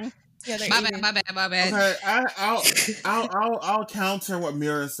 I'm eating. Yeah, my bad. Okay, I'll counter what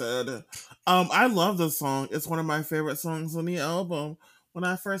Mira said. I love this song. It's one of my favorite songs on the album. When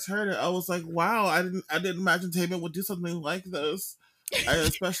I first heard it, I was like, "Wow!" I didn't imagine Taemin would do something like this. I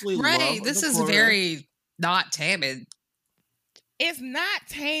especially love this the is chorus. very not Taemin. It's not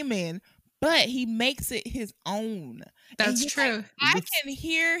Taemin, but he makes it his own. That's true. Like, I can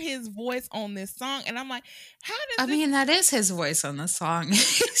hear his voice on this song, and I'm like, how does I mean, that is his voice on the song.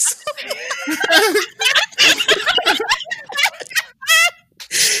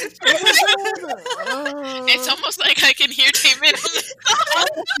 It's almost like I can hear Taemin statement of the I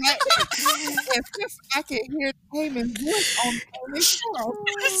was like, as if I could hear Taemin's voice on this show.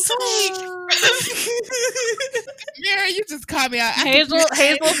 So Mary, you just caught me out. I could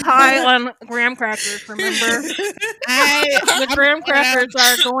Hazel's high on graham crackers, remember? The graham crackers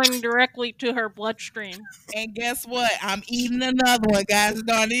are going directly to her bloodstream. And guess what? I'm eating another one, guys.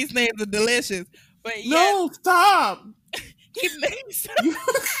 Darn, these things are delicious. But No, stop. he makes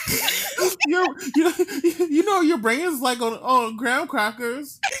you know your brain is like on graham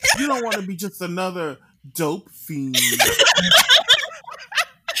crackers. You don't want to be just another dope fiend.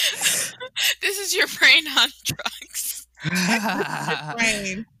 this is your brain on drugs.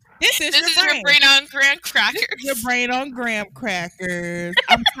 brain. This is your brain on graham crackers. Your brain on graham crackers.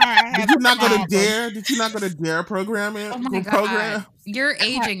 I'm sorry. Did you not go to Dare? Did you not go to Dare programming? Oh my God. You're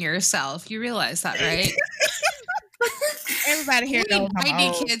aging yourself. You realize that, right? Everybody here knows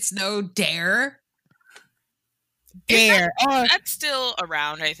I'm old. Kids know Dare. Dare. That's still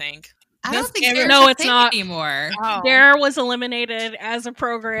around, I think. I don't think Dare's no, a it's thing not anymore. Oh. Dare was eliminated as a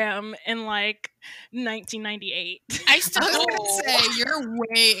program in like 1998. I still was gonna say you're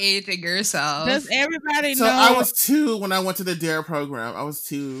way aging yourself. Does everybody So know? I was 2 when I went to the Dare program. I was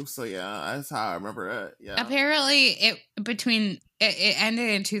 2, so yeah, that's how I remember it. Yeah. Apparently, it ended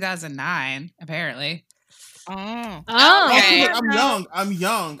in 2009. Apparently. Oh. Okay. I'm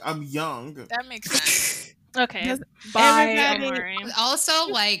young. That makes sense. Okay. Does Bye, everybody- Omari. Also,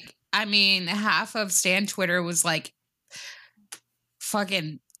 like, I mean, half of Stan Twitter was like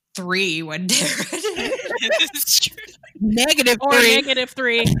fucking 3 when Dare ended. This is true. -3. Or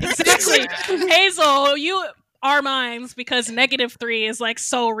 -3. Exactly. Hazel, you are minds because -3 is like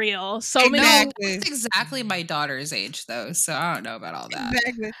so real. So many. Exactly. It's exactly my daughter's age, though, so I don't know about all that.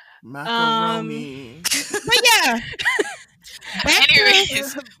 Exactly. Macaroni. But yeah.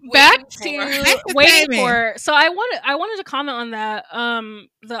 Anyways, Back waiting to for- waiting for. So I wanted to comment on that.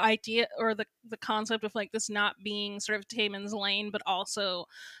 The idea or the concept of like this not being sort of Taemin's lane, but also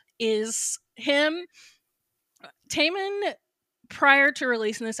is him. Taemin, prior to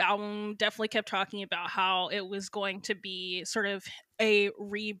releasing this album, definitely kept talking about how it was going to be sort of a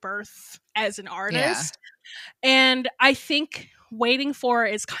rebirth as an artist. And I think Waiting For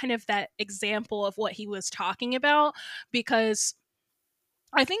is kind of that example of what he was talking about, because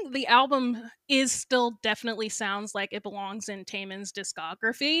I think the album is still definitely sounds like it belongs in Taemin's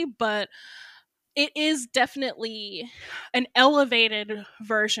discography, but it is definitely an elevated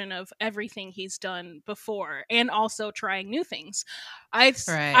version of everything he's done before, and also trying new things. I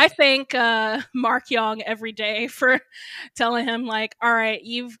thank Mark Young every day for telling him, like, all right,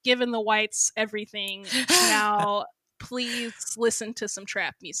 you've given the whites everything. Now, please listen to some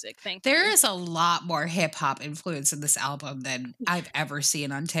trap music. Thank you. There is a lot more hip hop influence in this album than I've ever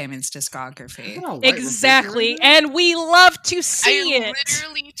seen on Taemin's discography. Exactly. And we love to see it. I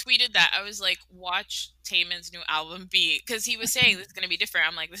literally tweeted that. I was like, watch Taemin's new album be, because he was saying this is going to be different.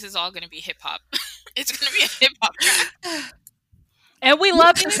 I'm like, this is all going to be hip hop. It's going to be a hip hop track. And we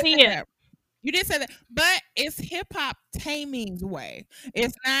love to see it. You did say that, but it's hip hop Taemin's way.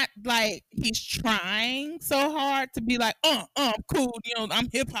 It's not like he's trying so hard to be like, I'm cool, I'm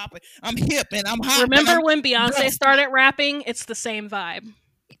hip hop, I'm hip, and I'm hot. Remember when Beyonce started rapping? It's the same vibe.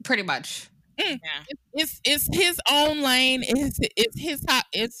 Pretty much. Yeah. It's his own lane. It's his hop.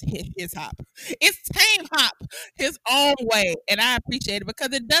 It's his hop. It's Tame hop, his own way, and I appreciate it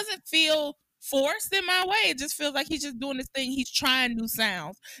because it doesn't feel forced in my way. It just feels like he's just doing this thing. He's trying new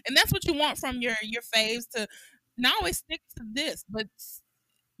sounds, and that's what you want from your faves, to not always stick to this, but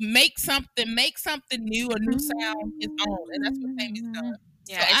make something new, a new sound his own, and that's what Taemin's done.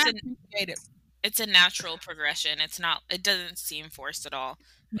 Yeah, so I appreciate it. It's a natural progression. It doesn't seem forced at all.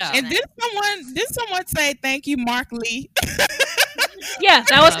 No. And did someone say thank you, Mark Lee? Yeah,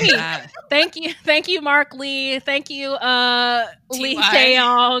 that was me. Thank you, Mark Lee. Thank you, Lee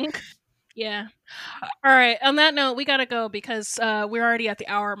Taeyong. Yeah. All right. On that note, we gotta go because we're already at the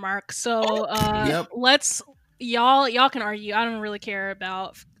hour mark. So let's y'all can argue. I don't really care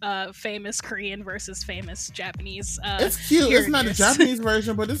about famous Korean versus famous Japanese. It's cute. It's not a Japanese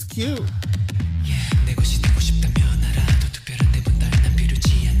version, but it's cute.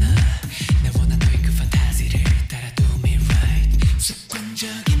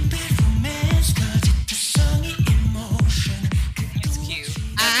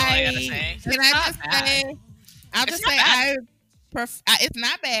 It's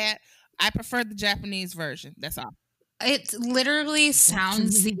not bad. I prefer the Japanese version. That's all. It literally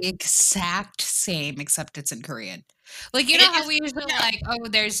sounds the exact same, except it's in Korean. Like, you know how we usually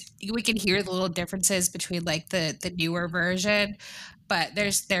we can hear the little differences between like the newer version, but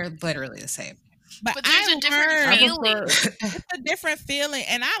they're literally the same. But But there's a different feeling. it's a different feeling,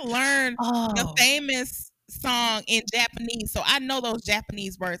 and I learned the famous song in Japanese, so I know those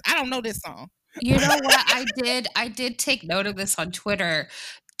Japanese words. I don't know this song. You know what? I did take note of this on Twitter.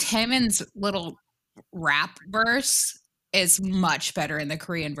 Taemin's little rap verse is much better in the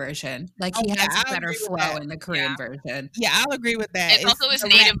Korean version. Like he has a better flow in the Korean version. Yeah, I'll agree with that. It's also his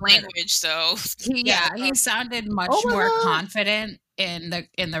native language, so he sounded much more confident in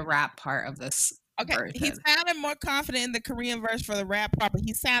the rap part of this version. He sounded more confident in the Korean version for the rap part, but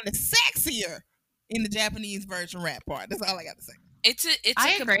he sounded sexier in the Japanese version rap part. That's all I got to say. It's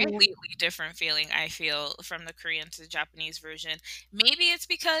a completely different feeling, I feel, from the Korean to the Japanese version. Maybe it's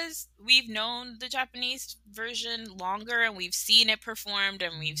because we've known the Japanese version longer and we've seen it performed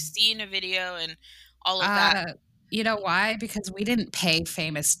and we've seen a video and all of that. You know why? Because we didn't pay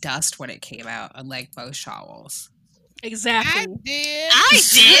Famous Dust when it came out, unlike most Shawls. Exactly. I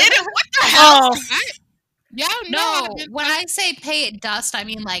did? What the hell? Y'all know. No, when I say pay it dust, I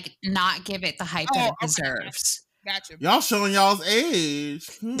mean like not give it the hype that it deserves. Gotcha. Y'all showing y'all's age.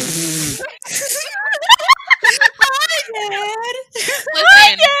 Hi,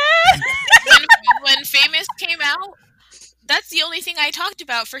 Dad. Listen, when Famous came out, that's the only thing I talked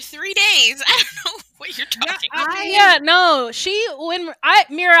about for 3 days. I don't know what you're talking about.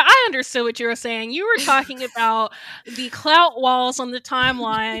 Mira, I understood what you were saying. You were talking about the clout walls on the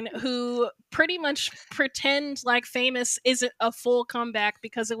timeline who pretty much pretend like Famous isn't a full comeback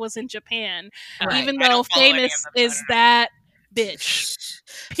because it was in Japan, even though Famous is that bitch.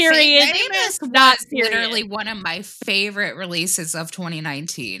 Period. Famous was literally one of my favorite releases of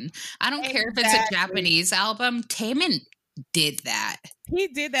 2019. I don't care if it's a Japanese album. Taemin did that. He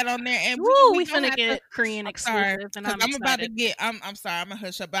did that on there, and we finna get Korean exclusive, and I'm about to get. I'm sorry, I'm gonna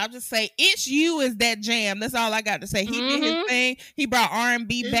hush up, but I'll just say, "It's You" is that jam. That's all I got to say. He did his thing. He brought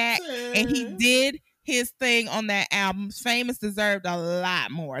R&B back, and he did his thing on that album. Famous deserved a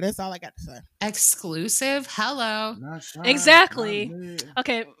lot more. That's all I got to say. Exclusive. Hello. Exactly.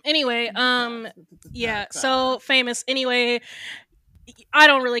 Okay. Anyway, yeah. So Famous. Anyway. I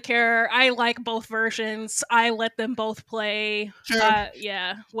don't really care. I like both versions. I let them both play. Sure.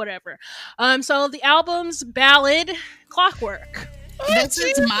 Yeah, whatever. So the album's ballad, Clockwork. This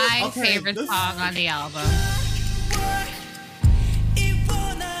is my favorite song on the album.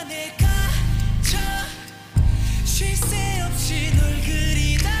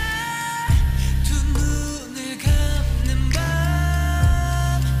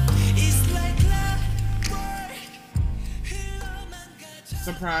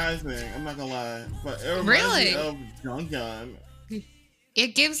 Surprising, I'm not gonna lie, but it reminds me of Jonghyun.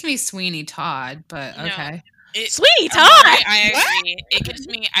 It gives me Sweeney Todd, but okay. Sweeney Todd. I agree. It gives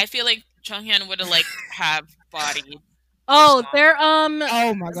me. I feel like Jonghyun would have have bodied. Oh, there. Oh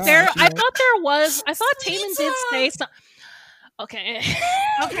my god. I thought there was. I thought Taemin did say something. Okay.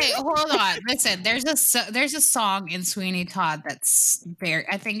 Okay, hold on. Listen, there's a song in Sweeney Todd that's very.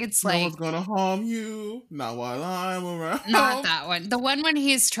 I think it's like. No one's gonna harm you. Not while I'm around. Not that one. The one when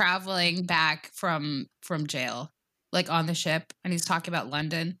he's traveling back from jail, like on the ship, and he's talking about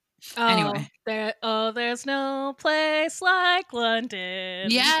London. Anyway, there's no place like London.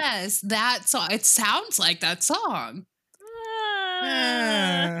 Yes, that song. It sounds like that song.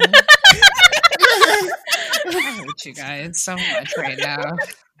 I hate you guys so much right now.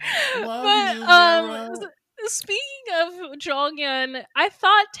 Speaking of Jonghyun, I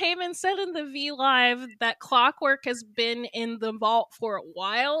thought Taemin said in the V Live that Clockwork has been in the vault for a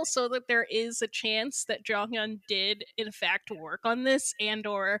while, so that there is a chance that Jonghyun did in fact work on this and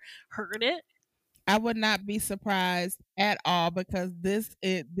or heard it. I would not be surprised at all, because this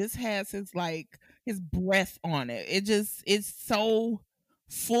has his breath on it. It's so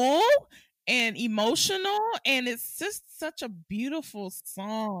full and emotional, and it's just such a beautiful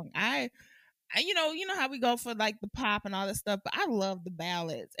song. You know how we go for like the pop and all that stuff, but I love the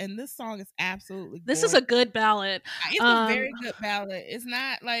ballads, and this song is absolutely gorgeous. This is a good ballad. It's a very good ballad. It's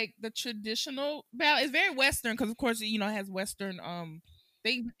not like the traditional ballad. It's very Western, because of course it has Western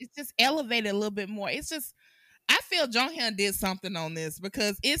things. It's just elevated a little bit more. It's just, I feel Jonghyun did something on this,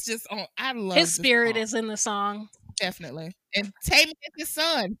 because it's just on. I love his spirit is in the song. Definitely. And Taemin is his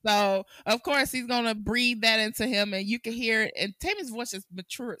son, so of course he's gonna breathe that into him, and you can hear it. And Taemin's voice has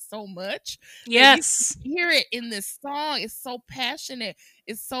matured so much. Yes, you hear it in this song. It's so passionate.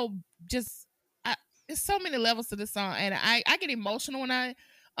 It's so just. There's so many levels to this song, and I get emotional when I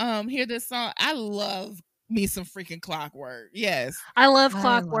hear this song. I love me some freaking Clockwork. Yes, I love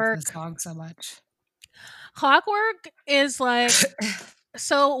Clockwork. I love this song so much. Clockwork is like.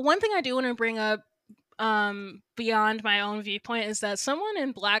 So one thing I do want to bring up beyond my own viewpoint is that someone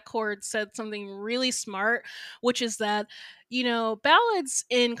in Black Chord said something really smart, which is that, ballads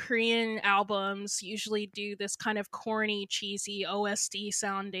in Korean albums usually do this kind of corny, cheesy OST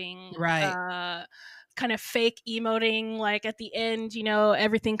sounding, Right. kind of fake emoting, like at the end,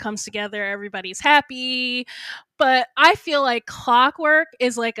 everything comes together, everybody's happy. But I feel like Clockwork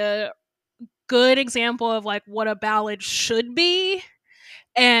is like a good example of like what a ballad should be,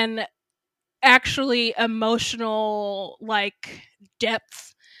 and actually emotional like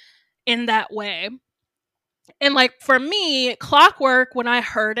depth in that way. And like for me, Clockwork, when I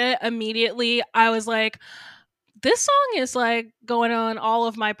heard it immediately, I was like, this song is like going on all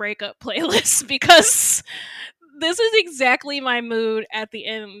of my breakup playlists because this is exactly my mood at the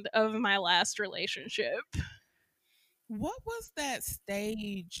end of my last relationship. What was that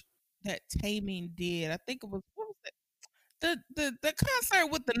stage that Taemin did? I think it was, what was it? The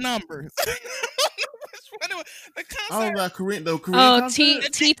concert with the numbers. Which one it was? The concert. The Korean Oh,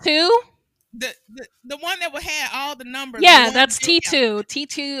 concert? T2? The one that had all the numbers. Yeah, the that's video. T2.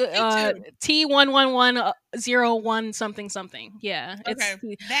 T2, T111101 something something. Yeah, Okay,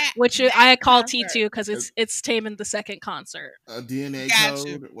 which that I call concert. T2 because it's Taemin the second concert. A DNA Got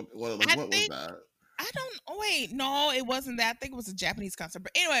you. code? What was that? I don't. Oh wait, no, it wasn't that. I think it was a Japanese concert.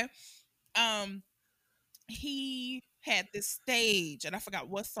 But anyway, he had this stage, and I forgot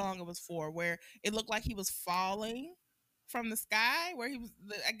what song it was for, where it looked like he was falling from the sky. Where he was,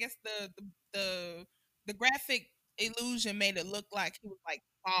 I guess the graphic illusion made it look like he was like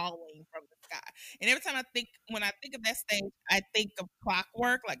falling from the sky. And every time when I think of that stage, I think of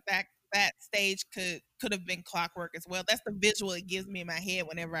Clockwork. Like that stage could have been Clockwork as well. That's the visual it gives me in my head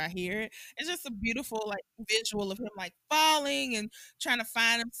whenever I hear it. It's just a beautiful like visual of him like falling and trying to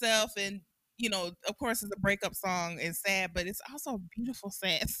find himself. And of course, it's a breakup song and sad, but it's also a beautiful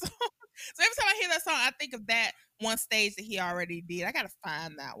sad song. So every time I hear that song, I think of that one stage that he already did. I gotta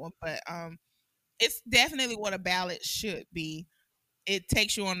find that one, but it's definitely what a ballad should be. It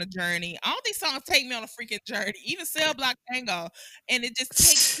takes you on a journey. All these songs take me on a freaking journey. Even Cell Block Tango, and it just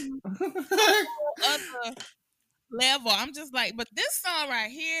takes you to a whole other level. I'm just like, but this song right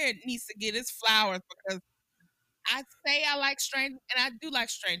here needs to get its flowers because I say I like Strange, and I do like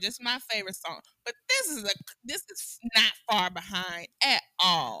Strange. It's my favorite song, but this is not far behind at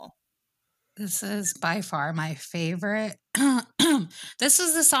all. This is by far my favorite. This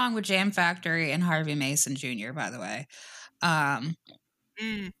is the song with Jam Factory and Harvey Mason Jr., by the way.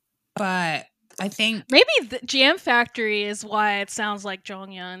 But I think maybe the Jam Factory is why it sounds like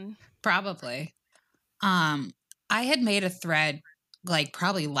Jonghyun. Probably. I had made a thread like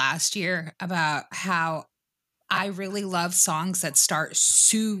probably last year about how I really love songs that start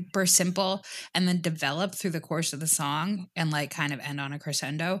super simple and then develop through the course of the song and like kind of end on a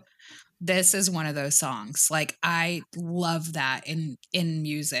crescendo. This is one of those songs. Like I love that in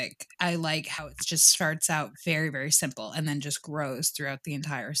music. I like how it just starts out very, very simple and then just grows throughout the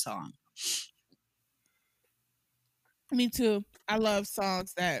entire song. Me too. I love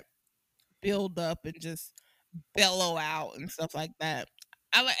songs that build up and just bellow out and stuff like that.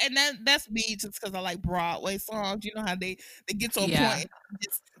 And that's me just because I like Broadway songs. You know how they get to a point and it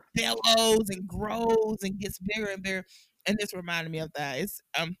just bellows and grows and gets bigger and bigger. And this reminded me of that. It's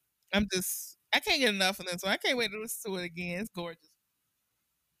I can't get enough of this one. I can't wait to listen to it again. It's gorgeous.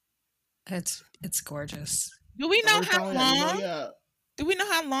 It's gorgeous. Do we know how long? Do we know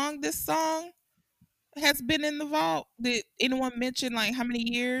how long this song has been in the vault? Did anyone mention like how many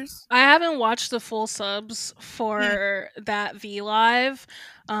years? I haven't watched the full subs for that V Live.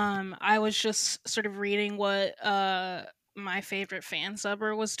 I was just sort of reading what my favorite fan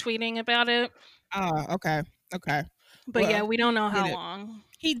subber was tweeting about it. Oh, okay. But yeah, we don't know how long.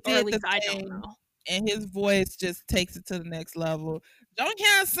 He did, or at least I don't know. And his voice just takes it to the next level.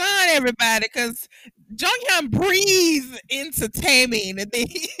 Jonghyun's son, everybody, because Jonghyun breathes into Taemin, and then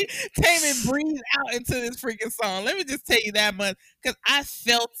Taemin breathes out into this freaking song. Let me just tell you that much, because I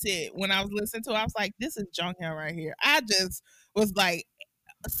felt it when I was listening to it. I was like, this is Jonghyun right here. I just was like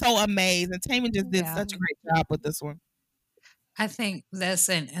so amazed, and Taemin just did such a great job with this one. I think this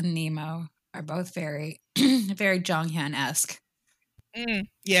and Nemo are both very, very Jonghyun-esque.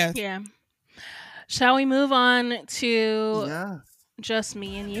 Yes. Yeah. Shall we move on to Just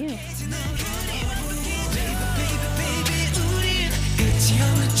Me and You?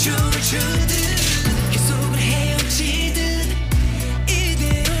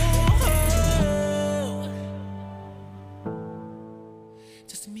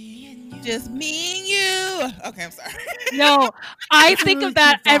 Just me and you. Okay. Okay, I'm sorry. No, I It's a think really of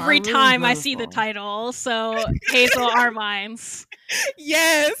that cute song. I every really time I enjoy the see the song. title. So Hazel, our minds.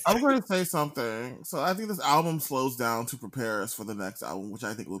 Yes. I'm going to say something. So I think this album slows down to prepare us for the next album, which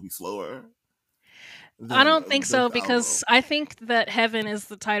I think will be slower I than don't think this so album. because I think that Heaven is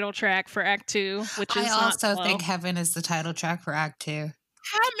the title track for Act 2, which I is not also slow. think Heaven is the title track for Act 2.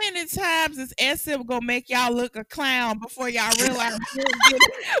 How many times is SM gonna make y'all look a clown before y'all realize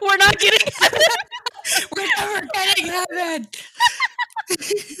We're not getting We're never getting Heaven.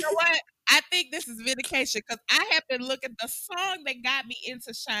 You know what? I think this is vindication because I have been looking. The song that got me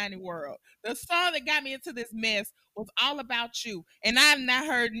into Shiny World, the song that got me into this mess was All About You. And I've not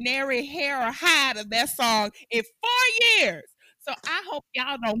heard nary hair or hide of that song in 4 years. So I hope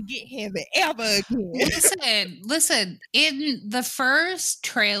y'all don't get heavy ever again. Listen. In the first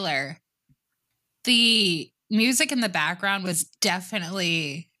trailer, the music in the background was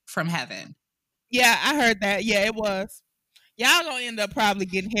definitely from Heaven. Yeah, I heard that. Yeah, it was. Y'all gonna end up probably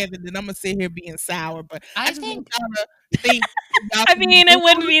getting heavy, then I'm gonna sit here being sour. But I just want y'all to think. I mean, it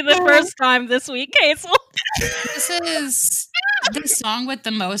wouldn't be the first time this week, Hazel. This is the song with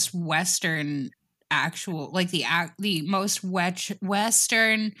the most Western the most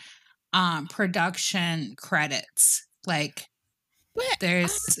Western production credits. Like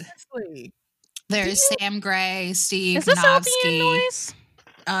there's honestly, Sam Gray, Steve Is this Albion Novsky, noise?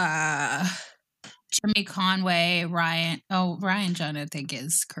 Jimmy Conway, Ryan Jun, I think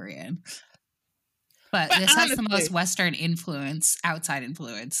is Korean. But this has the most Western influence, outside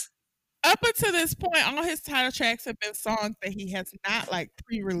influence. Up until this point, all his title tracks have been songs that he has not like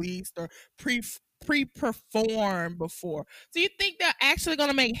pre-released or pre-performed before. So you think they're actually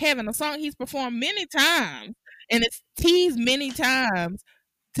gonna make Heaven, a song he's performed many times and it's teased many times,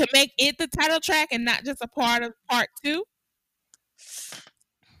 to make it the title track and not just a part of part 2?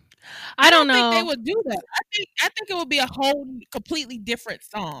 I don't know. think they would do that. I think it would be a whole completely different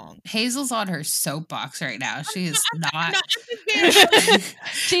song. Hazel's on her soapbox right now. She's not.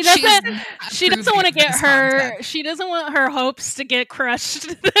 She doesn't want to get her. She doesn't want her hopes to get crushed.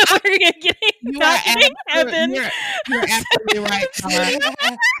 That we're getting Heaven. You're absolutely right,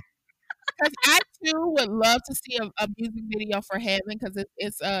 because I too would love to see a music video for Heaven because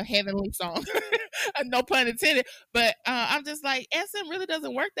it's a heavenly song. No pun intended. But I'm just like, SM really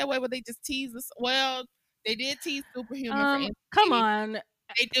doesn't work that way where they just tease us. Well, they did tease Superhuman for NGDA. Come on.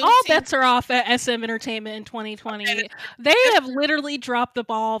 All bets are off at SM Entertainment in 2020. They have literally dropped the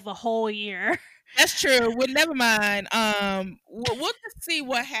ball the whole year. That's true. Well, never mind. We'll just see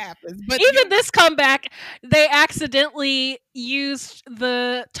what happens. But even this comeback, they accidentally used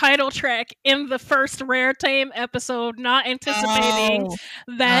the title track in the first Rare Tame episode, not anticipating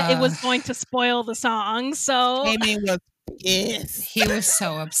that it was going to spoil the song. So Taemin was pissed. He was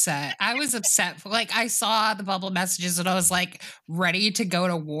so upset. I was upset. Like, I saw the bubble messages and I was like ready to go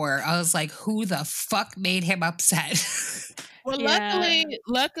to war. I was like, who the fuck made him upset? Well, luckily,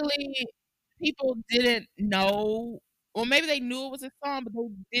 people didn't know, or maybe they knew it was a song, but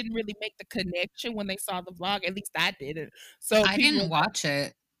they didn't really make the connection when they saw the vlog. At least I didn't. So I didn't watch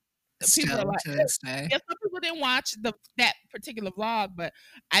it. People are like, to this day. Yeah, some people didn't watch that particular vlog, but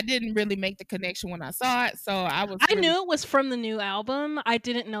I didn't really make the connection when I saw it. So I knew it was from the new album. I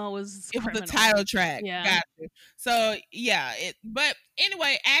didn't know it was the title track. Yeah. Gotcha. So yeah, but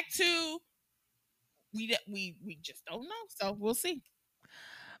anyway, Act 2, we just don't know. So we'll see.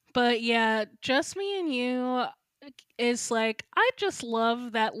 But yeah, Just Me and You is like, I just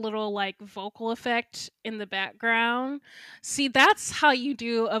love that little like vocal effect in the background. See, that's how you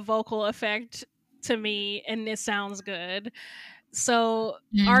do a vocal effect to me, and it sounds good. So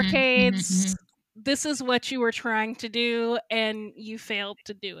Arcades, this is what you were trying to do, and you failed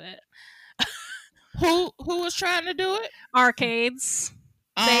to do it. Who was trying to do it? Arcades.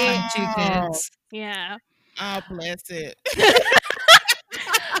 They 2 kids. Yeah. Oh, bless it.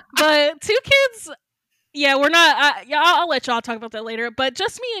 But 2 Kids, yeah, we're not. I'll let y'all talk about that later. But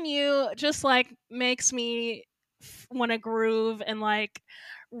Just Me and You just like makes me want to groove and like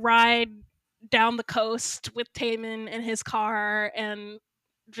ride down the coast with Taemin in his car and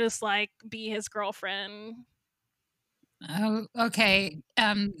just like be his girlfriend. Oh, okay.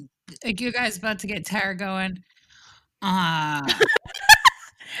 You guys about to get Tara going?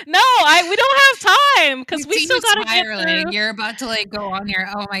 No, we don't have time because we still gotta get through. You're about to like go on your,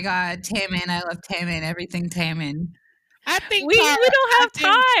 oh my god, Taemin, I love Taemin, everything Taemin. I think we don't have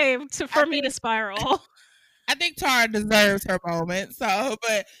time for me to spiral. I think Tara deserves her moment. So,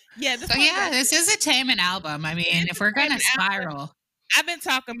 but yeah, this is a Taemin album. I mean, if we're gonna spiral. I've been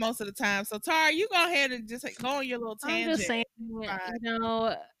talking most of the time. So Tara, you go ahead and just go on your little tangent. I'm just saying,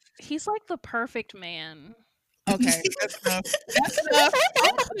 he's like the perfect man. Okay, that's enough. That's enough.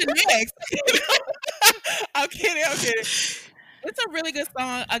 On to the next. I'm kidding. I'm kidding. It's a really good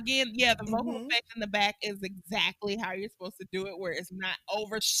song. Again, yeah, the vocal Mm-hmm. effect in the back is exactly how you're supposed to do it, where it's not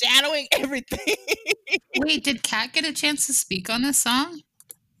overshadowing everything. Wait, did Kat get a chance to speak on this song?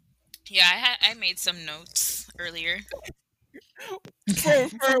 Yeah, I made some notes earlier. for What song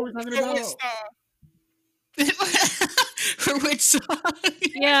are we talking which about? song? For which song?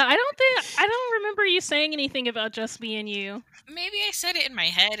 Yeah, I don't remember you saying anything about Just Me and You. Maybe I said it in my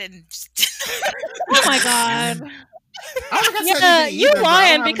head and just Oh my god. I don't think I said Yeah, anything you either, but I lying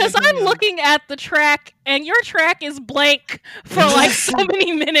don't have any because I'm opinion. looking at the track and your track is blank for like so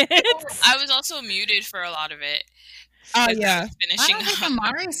many minutes. I was also muted for a lot of it. Oh as I yeah. was I finishing don't think up.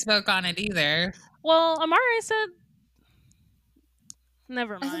 Amari spoke on it either. Well, Amari said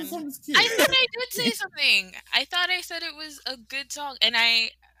never I said the mind. song is cute. I thought I did say something. I thought I said it was a good song, and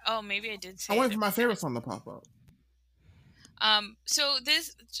maybe I did say I waited it. for my favorite song to pop up. So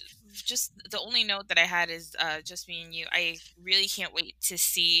this, just the only note that I had is Just Me and You. I really can't wait to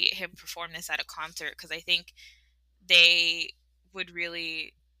see him perform this at a concert, because I think they would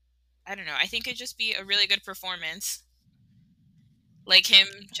really, I don't know, I think it'd just be a really good performance. Like him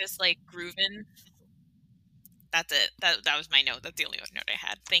just like grooving. That's it. That was my note. That's the only note I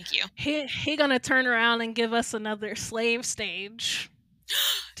had. Thank you. He gonna turn around and give us another slave stage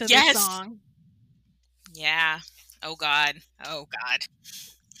to Yes! this song. Yeah. Oh God.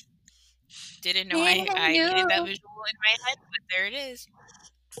 Didn't know I needed that visual in my head, but there it is.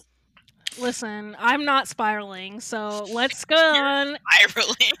 Listen, I'm not spiraling, so let's go on.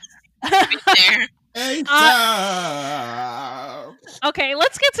 Spiraling. Right there. Hey, Okay,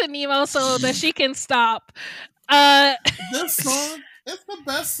 let's get to Nemo so that she can stop. This song is the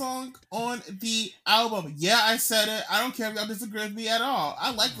best song on the album. Yeah, I said it. I don't care if y'all disagree with me at all.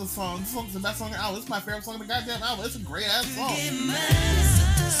 I like the song. This song's the best song on the album. It's my favorite song on the goddamn album. It's a great ass song.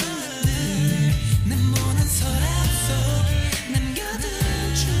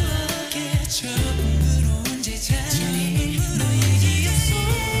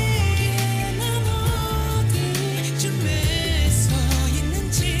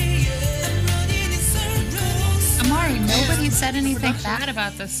 Amari, nobody said anything bad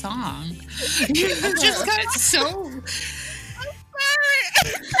about the song. You just got so.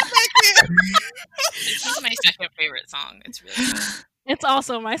 This is my second favorite song. It's really good. It's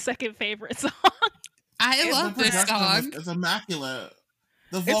also my second favorite song. I love this song. It's immaculate.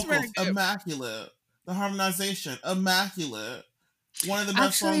 The It's vocals, very good. immaculate. The harmonization, immaculate. One of the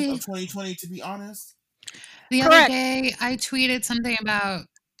best songs of 2020, to be honest. The other day, I tweeted something about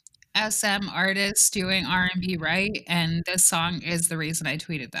SM artists doing R&B right, and this song is the reason I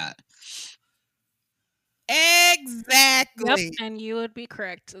tweeted that. Exactly. Yep, and you would be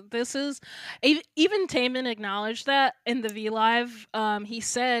correct. This is even Taemin acknowledged that in the V Live. He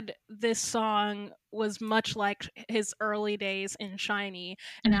said this song was much like his early days in SHINee,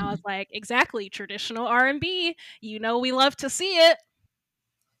 and I was like, exactly, traditional R&B. You know, we love to see it.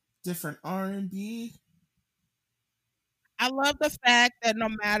 Different R&B. I love the fact that no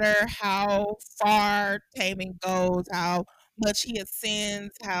matter how far Taemin goes, how much he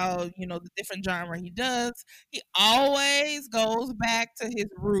ascends, how the different genre he does, he always goes back to his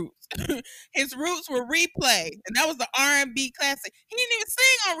roots. His roots were Replay, and that was the R&B classic. He didn't even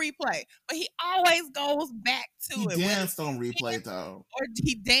sing on Replay, but he always goes back to it. He danced on Replay though, or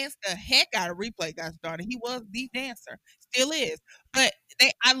he danced the heck out of Replay. Gosh darn it, he was the dancer, still is. But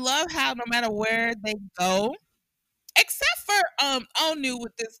I love how no matter where they go. Except for Onu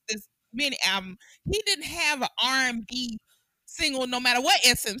with this mini album, he didn't have an R&B single no matter what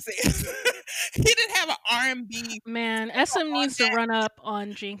SM says. He didn't have an R&B. Man, SM needs to run up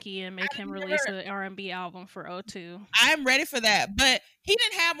on Jinky and make him release an R&B album for O2. I'm ready for that, but he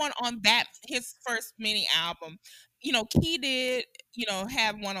didn't have one on his first mini album. Key did,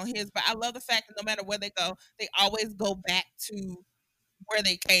 have one on his, but I love the fact that no matter where they go, they always go back to where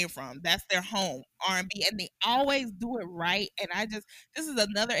they came from. That's their home, R&B, and they always do it right. And this is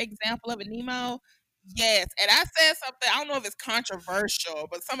another example of it, Nemo. Yes, and I said something. I don't know if it's controversial,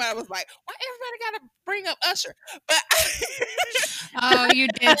 but somebody was like, "Why everybody got to bring up Usher?" But oh, you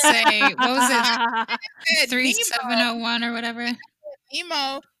did say what was it? 3701 or whatever.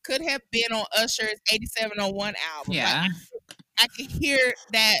 Nemo could have been on Usher's 8701 album. Yeah, I could hear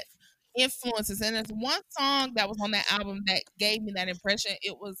that influences, and there's one song that was on that album that gave me that impression.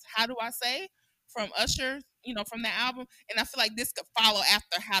 It was "How Do I Say" from Usher, from that album, and I feel like this could follow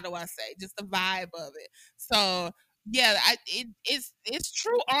after "How Do I Say," just the vibe of it. So yeah, it's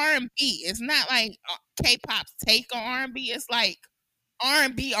true R&B. It's not like K-pop's take on R&B. It's like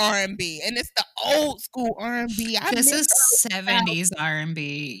R&B, and it's the old school R&B. I This miss is early 70s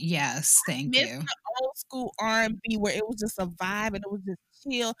R&B. Yes, thank miss you. the old school R&B where it was just a vibe and it was just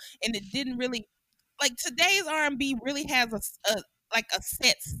chill and it didn't really like today's R&B really has a like a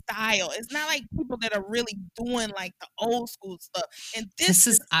set style. It's not like people that are really doing like the old school stuff. And this This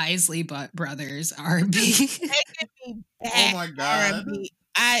is is Isley Brothers R&B. taking me Oh back my god. R&B.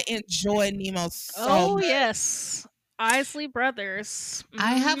 I enjoy Nemo so Oh much. yes, Isley Brothers.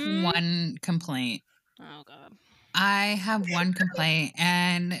 I have Mhm. one complaint. Oh god. I have one complaint,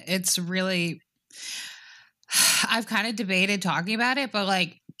 and it's really. I've kind of debated talking about it, but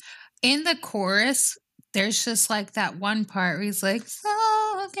like in the chorus, there's just like that one part where he's like,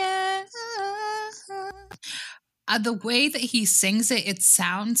 "So again." The way that he sings it, it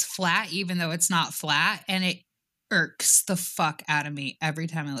sounds flat, even though it's not flat, and it irks the fuck out of me every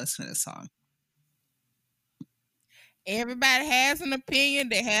time I listen to this song. Everybody has an opinion.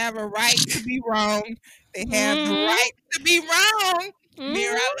 They have a right to be wrong. They have the Mhm. right to be wrong.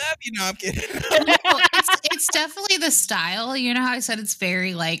 Mira, Mhm. I love you. No, I'm kidding. No, it's definitely the style. You know how I said it's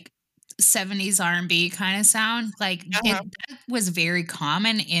very like 70s R&B kind of sound? Like Uh-huh. that was very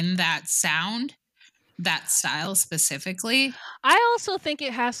common in that sound, that style specifically. I also think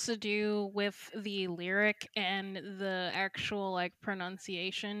it has to do with the lyric and the actual like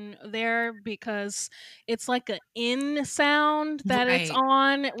pronunciation there because it's like a in sound that it's Right.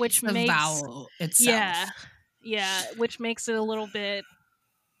 on, It's which the makes vowel yeah, itself. yeah, which makes it a little bit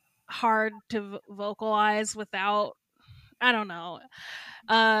hard to vocalize without I don't know.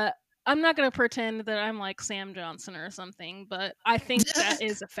 I'm not gonna pretend that I'm like Sam Johnson or something, but I think that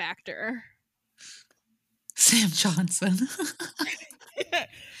is a factor. Sam Johnson.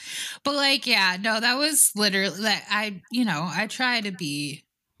 But like, yeah, no, that was literally like I try to be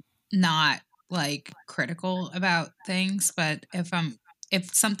not like critical about things, but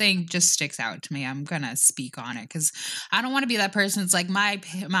if something just sticks out to me, I'm gonna speak on it because I don't want to be that person. It's like my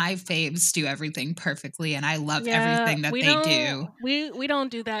faves do everything perfectly, and I love Yeah, everything that we they don't do. we don't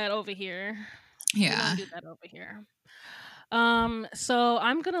do that over here. We Yeah, don't do that over here. So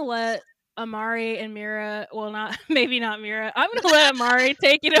I'm gonna let Amari and Mira, well, not maybe not Mira. I'm gonna let Amari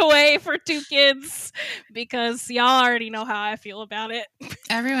take it away for Two Kids because y'all already know how I feel about it.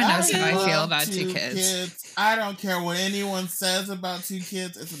 everyone knows I how I feel love about Two Two Kids. Kids. I don't care what anyone says about Two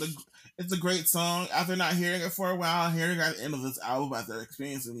Kids. It's a great song. After not hearing it for a while, hearing it at the end of this album, after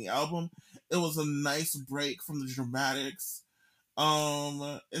experiencing the album, it was a nice break from the dramatics.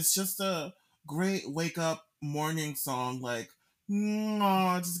 It's just a great wake up morning song. Like,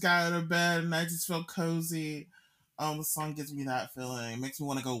 I just got out of bed and I just feel cozy. The song gives me that feeling. It makes me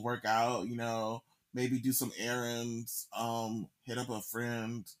want to go work out. Maybe do some errands. Hit up a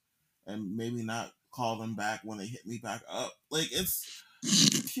friend, and maybe not call them back when they hit me back up. Like it's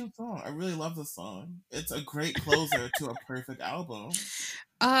a cute song. I really love this song. It's a great closer to a perfect album.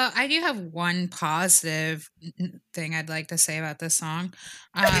 I do have one positive thing I'd like to say about this song.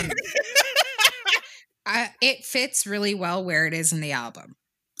 It fits really well where it is in the album.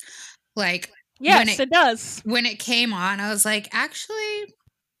 Like Yes, it does. when it came on, I was like, actually,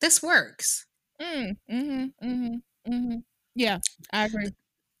 this works. Yeah, I agree.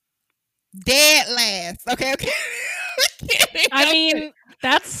 Dead last. Okay. I mean,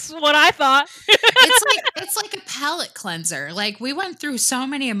 that's what I thought. It's like a palate cleanser. Like we went through so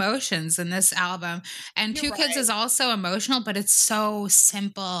many emotions in this album, and You're Two Kids right. is also emotional, but it's so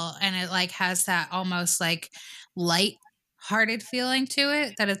simple and it like has that almost like light hearted feeling to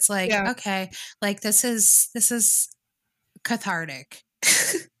it that it's like, Yeah. okay, like this is cathartic.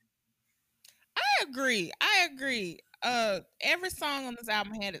 I agree. Every song on this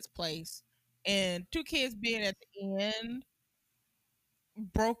album had its place, and Two Kids being at the end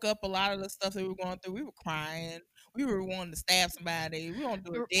broke up a lot of the stuff that we were going through. We were crying. We were wanting to stab somebody. We want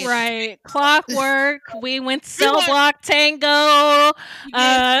to do a dead. Right. Clockwork. We went to We Cell went- Block Tango. We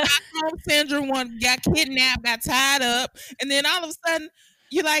did Stockholm Syndrome. One got kidnapped, got tied up, and then all of a sudden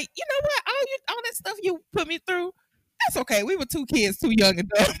you're like, you know what? All that stuff you put me through. That's okay. We were two kids, too young and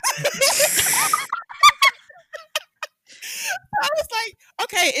dumb. I was like,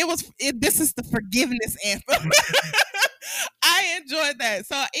 okay, this is the forgiveness anthem. I enjoyed that.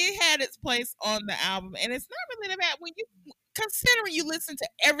 So it had its place on the album. And it's not really that bad when you considering you listen to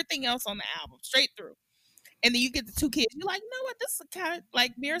everything else on the album straight through. And then you get the two kids, you're like, you know what? This is kind of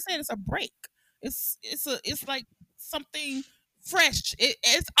like Mira said, it's a break. It's like something fresh.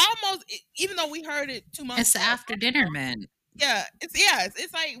 It's almost even though we heard it 2 months It's ago. after dinner, man. Yeah,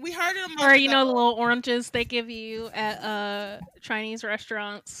 it's like we heard it a month or ago. the little oranges they give you at Chinese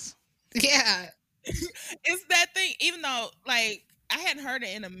restaurants. Yeah. It's that thing, even though like I hadn't heard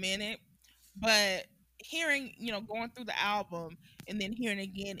it in a minute, but hearing, going through the album and then hearing it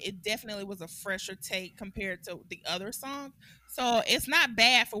again, it definitely was a fresher take compared to the other songs. So it's not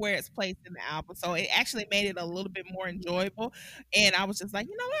bad for where it's placed in the album. So it actually made it a little bit more enjoyable. And I was just like,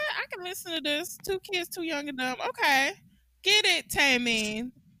 you know what? I can listen to this. Two Kids, Too Young and Dumb. Okay. Get it,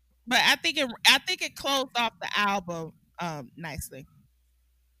 Taemin. But I think it closed off the album nicely.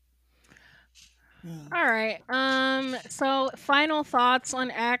 Yeah. All right. So final thoughts on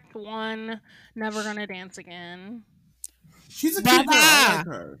Act One. Never gonna dance again. She's a cute girl. I Brava. like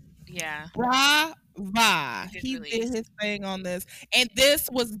her. Yeah, Brava. good He did release. his thing on this. And this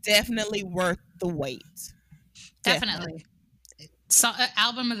was definitely worth the wait. Definitely. Definitely.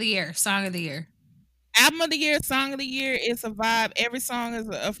 Album of the year, song of the year. Album of the year, song of the year, it's a vibe. Every song is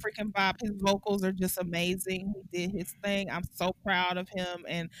a freaking vibe. His vocals are just amazing. He did his thing. I'm so proud of him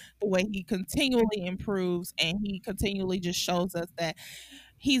and the way he continually improves and he continually just shows us that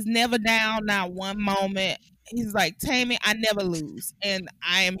he's never down, not one moment. He's like, Tammy, I never lose. And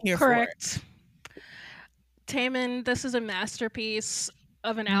I am here for it. Correct. Taemin, this is a masterpiece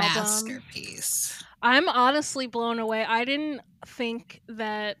of an album. Masterpiece. I'm honestly blown away. I didn't think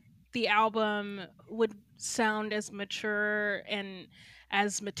that the album would sound as mature and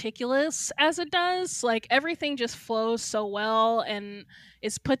as meticulous as it does. Like everything just flows so well and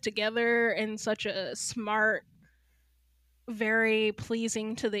is put together in such a smart, very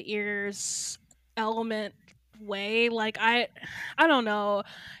pleasing to the ears element way. Like I don't know.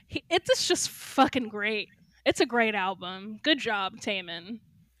 It's just fucking great. It's a great album. Good job, Taemin.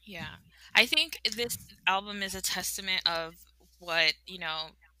 Yeah. I think this album is a testament of what,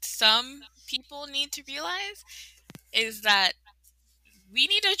 some people need to realize is that we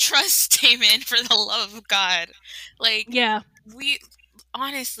need to trust Taemin for the love of God. Like, Yeah. we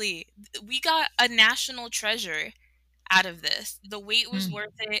honestly, we got a national treasure out of this. The wait was Mm.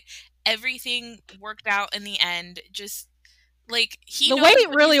 worth it. Everything worked out in the end. Just like he The knows wait what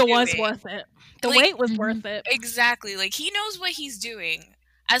he's really was doing. worth it. The Like, wait was Mhm. worth it. exactly. Like he knows what he's doing.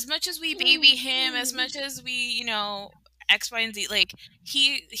 As much as we baby him, as much as we, X, Y, and Z, like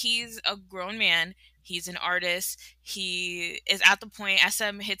he's a grown man. He's an artist. He is at the point.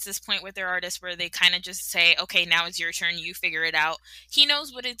 SM hits this point with their artists where they kind of just say, "Okay, now it's your turn. You figure it out." He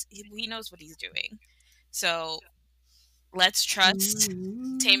knows what it's. He knows what he's doing. So let's trust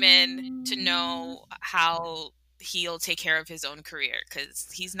Taemin to know how he'll take care of his own career because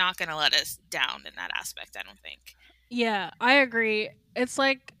he's not going to let us down in that aspect. I don't think. Yeah, I agree.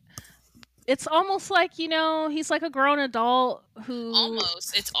 It's almost like, he's like a grown adult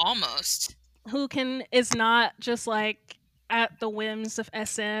Almost. It's almost. who can is not just like at the whims of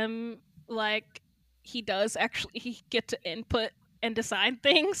SM. Like he does actually get to input and decide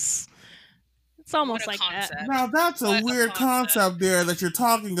things. It's What almost a like that. concept. Now that's a What a weird concept there that you're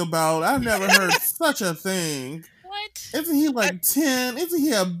talking about. I've never heard such a thing. What? Isn't he like 10? Isn't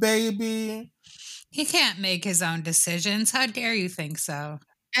he a baby? He can't make his own decisions. How dare you think so?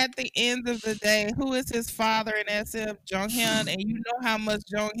 At the end of the day, who is his father in SM? Jonghyun, and you know how much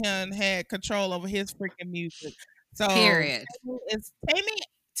Jonghyun had control over his freaking music. So Period. it's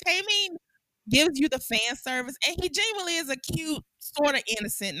Taemin gives you the fan service, and he genuinely is a cute, sort of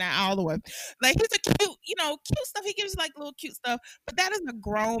innocent, not all the way. Like he's a cute, cute stuff. He gives you like little cute stuff, but that is a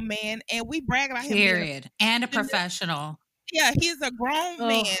grown man, and we brag about him being Period. And a a professional. yeah, he's a grown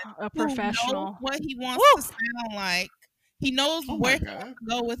man A who knows professional. what he wants to sound like. He knows Oh where my he god. wants to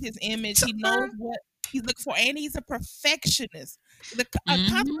go with his image. He knows what he's looking for, and he's a perfectionist. A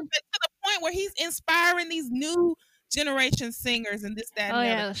compliment to the point where he's inspiring these new generation singers and this, that, Oh and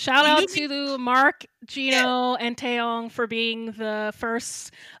the other. yeah! Shout So out you to Mark, yeah, Gino, and Taeyong for being the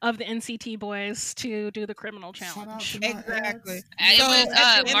first of the NCT boys to do the criminal Shout out challenge. to my exactly. ex. It So was at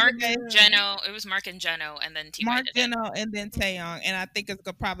the end of Mark the day, Geno. It was Mark and Geno, and then T. Y Mark did it. Geno and then Taeyong, and I think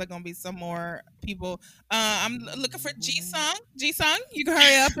it's probably gonna be some more people. I'm looking for G Sung. G Sung, you can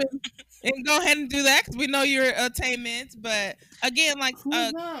hurry up and go ahead and do that because we know you're a Taemin. But again, like Who's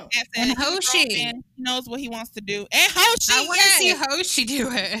that? I said, And he's a grown Hoshi. man. He knows what he wants to do. And Hoshi, I want to see yes, Hoshi do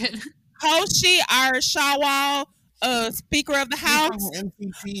it. Hoshi, our Shawwal Speaker of the He's from House.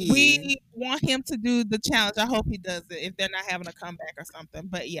 NCT. We want him to do the challenge. I hope he does it if they're not having a comeback or something.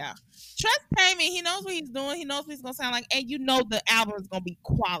 But yeah, trust Taemin. He knows what he's doing. He knows what he's gonna sound like, and you know the album is gonna be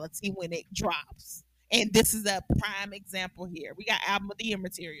quality when it drops. And this is a prime example here. We got album of the year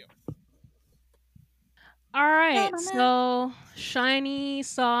material. All right, so shiny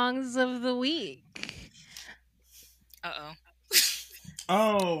songs of the week. Uh oh.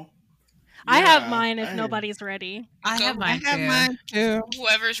 Oh, I have Yeah, mine if nobody's ready. I Go. have I mine have too. mine too.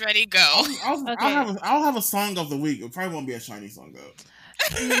 Whoever's ready, go. Okay. I'll have a song of the week. It probably won't be a shiny song though.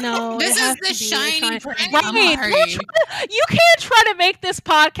 No, This it has is the to be a shiny shiny. print, Right? Amari. You can't try to make this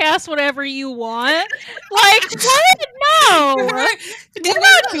podcast whatever you want. Like what? No, Remember we're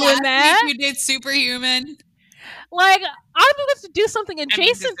not doing last that. week we did Superhuman? Like I'm going to do something I mean,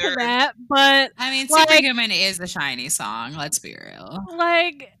 adjacent to deserved. that, but I mean, like, Superhuman is the shiny song. Let's be real.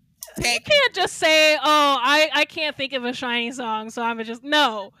 like you can't just say, "Oh, I can't think of a shiny song, so I'm just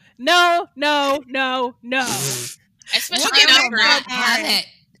no." Especially I not will for not have it.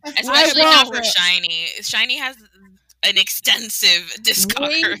 especially not for won't. Shiny. Shiny has an extensive Way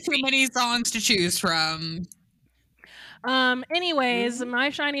discography. too many songs to choose from. Anyways, my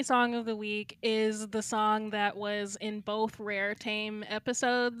shiny song of the week is the song that was in both Rare Tame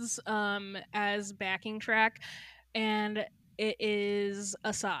episodes as backing track, and it is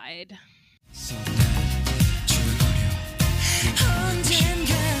Aside.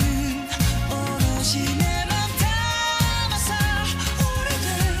 언젠가는 오롯이 내 맘 담아서 오래된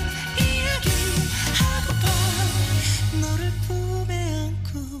이야기 하고파 너를 품에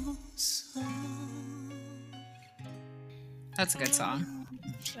안고서. That's a good song.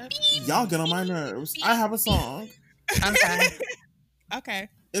 Y'all get on my nerves. I have a song. Okay. Okay.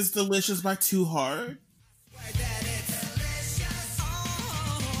 It's Delicious by Too Hard.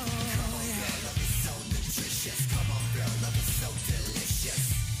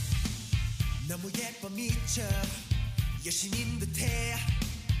 너무 예뻐 미쳐 여신인 듯해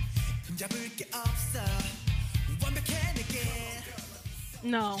흠잡을 게 없어 완벽해 내게.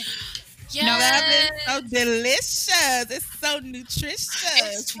 No. Yes. So delicious. It's so nutritious.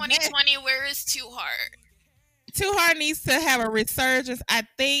 It's 2020. Where is Too Hard? Too Hard needs to have a resurgence. I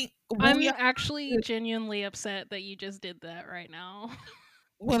think. I'm actually genuinely upset that you just did that right now.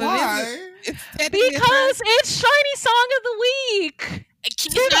 Well, Why? it's technically Because it's shiny song of the week.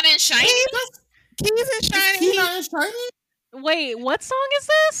 Key's not in Shiny. Keys and Shiny. He not in Shiny? Wait, what song is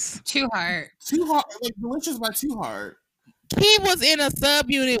this? Too Hard. Too Hard. Like Delicious by Too Hard. He was in a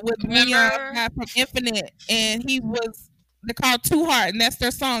subunit with Remember? Booyah guy from Infinite, and they're called Too Hard, and that's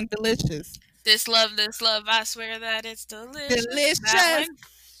their song, Delicious. This love, I swear that it's delicious. Delicious. That one?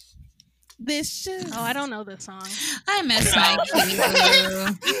 Delicious. Oh, I don't know this song. I miss my cue.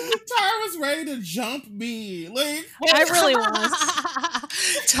 Tara was ready to jump me. Like I really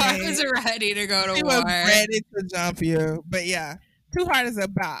was. Tara was ready to go to She war. was ready to jump you, but yeah, Too Hard is a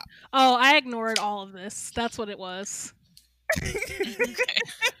bop. Oh, I ignored all of this. That's what it was.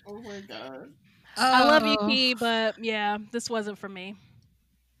 oh my god. I love you, Oh. Key, but yeah, this wasn't for me.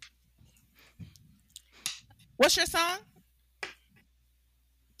 What's your song,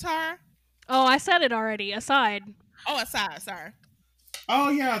 Tara? Oh, I said it already. Aside. Oh, Aside. Sorry. Oh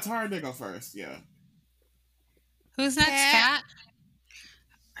yeah, Tara did go first. Yeah. Who's next, Kat?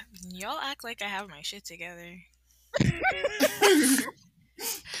 Y'all act like I have my shit together.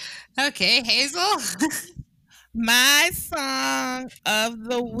 Okay, Hazel. My song of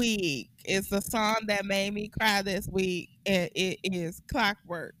the week is the song that made me cry this week, and it is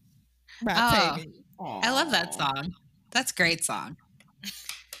Clockwork by Taemin. I love that song. That's a great song.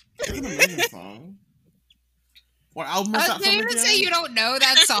 It's an amazing song. What album is that Did you from even again? say you don't know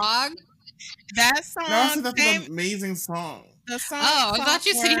that song? That song. No, I said that's an amazing song. The song. Oh, I thought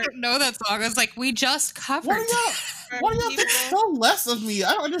you said you Clockwork. don't know that song. I was like, we just covered Why do y'all think so less of me?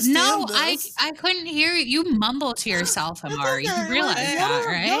 I don't understand. No, this. I couldn't hear you. You mumble to yourself, Amari. Okay, You realize like, that, y'all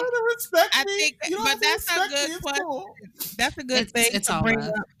right? don't respect I me. think, You don't but have to that's a respect good me. It's question. cool. That's a good thing It's to all bring love.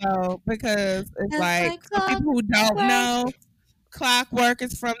 up, though, because it's It's like like for people who don't know, Clockwork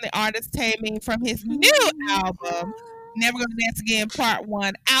is from the artist Taemin from his new album, Never Gonna Dance Again Part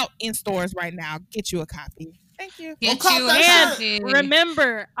 1, out in stores right now. Get you a copy. Thank you. Get Well, you cop a that copy.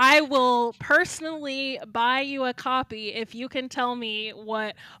 Remember, I will personally buy you a copy if you can tell me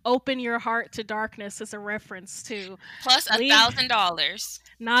what "Open Your Heart to Darkness" is a reference to. Plus Leave- $1,000.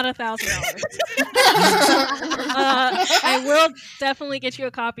 Not $1,000. I will definitely get you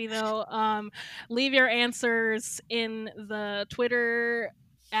a copy though. Leave your answers in the Twitter.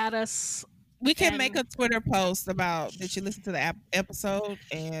 Add us. We can And- make a Twitter post about did you listen to the episode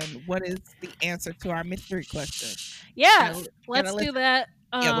and what is the answer to our mystery question. Yeah, So, let's gotta do that.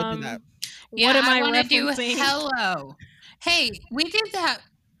 Yeah, we'll do that. What am I want to do referencing? hello. Hey, we did that.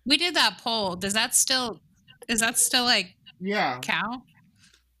 We did that poll. Is that still like Yeah. count?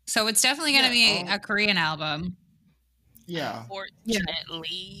 So it's definitely gonna be Yeah, a Korean album. Yeah.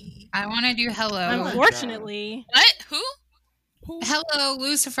 Unfortunately. I want to do hello. Unfortunately, What? Who? Hello,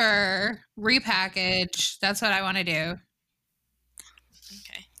 Lucifer repackage. That's what I want to do.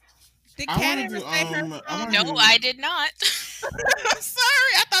 Okay. Did I Kat want to ever do say her I song? want No, to do I did not. I'm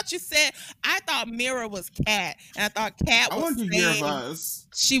sorry. I thought you said. I thought Mira was Kat, and I thought Kat I was want to do Year of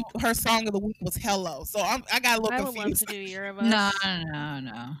saying Us. her song of the week was "Hello." So I got a little I would love confused. to do Year of No, Us.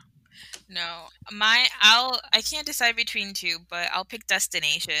 no. No, I can't decide between two, but I'll pick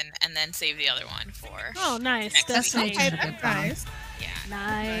Destination and then save the other one for Oh, nice. next week. Destination. Okay, That's a good that's song. nice. Yeah.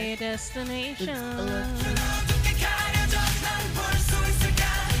 My It's destination. electric.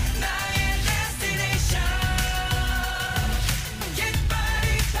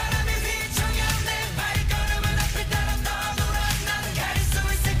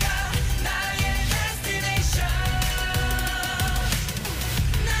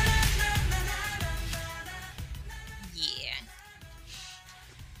 Yeah.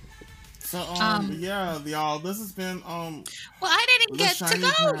 So yeah, y'all. This has been Well, I didn't the get to Shiny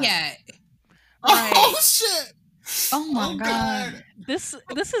go Print. yet. Right. Oh shit! Oh my Oh god. This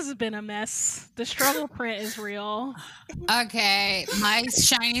has been a mess. The struggle print is real. Okay, my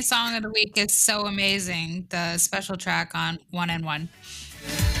shiny song of the week is So Amazing, the special track on 1 and 1.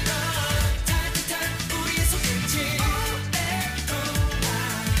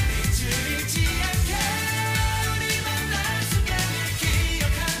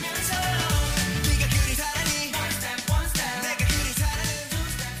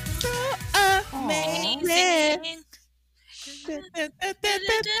 Amazing.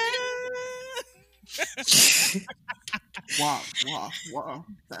 Wow.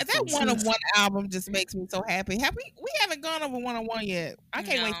 That so one on good. one album just makes me so happy. We haven't gone over one on one yet. I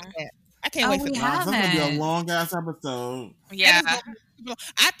can't wait No. for that. I can't Oh, wait for we that. Wow, so that's gonna be a haven't. long ass episode. Yeah. That is gonna be-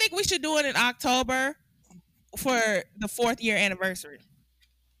 I think we should do it in October for the 4th year anniversary.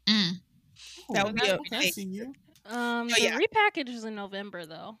 Mm. That would be a Okay, I see you. The yeah. repackage is in November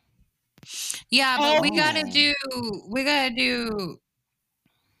though. Yeah, but we Oh. gotta do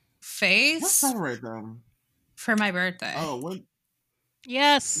Let's Face celebrate them. for my birthday. Oh, what?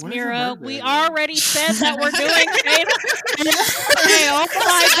 Yes, When is your Mira. birthday, We though? already said that we're doing Hey, oh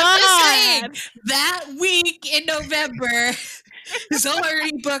my I'm god. just saying, that week in November is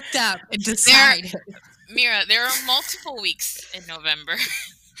already booked up and decided. Mira, there are multiple weeks in November.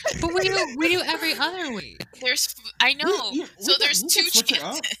 But we do every other week. I know. So there's we two can switch it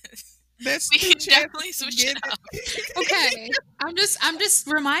up. chances. That's We two can chances definitely to switch get it up. Okay, I'm just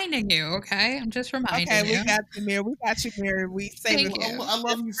reminding you. Okay, I'm just reminding Okay, you. we got you, Mira. We got you, Mira. We say Thank you. I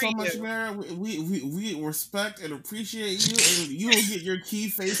love you so for much, you. Mara. We respect and appreciate you, and you will get your key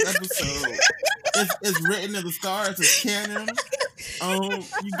face episode. It's written in the stars. It's canon.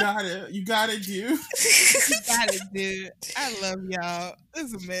 You got it. You got it, dude. You got it, dude. I love y'all.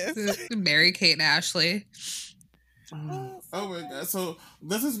 This is a mess. Mary Kate and Ashley. Oh my god! So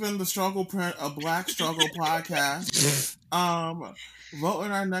this has been the Struggle Print, a Black Struggle podcast. Vote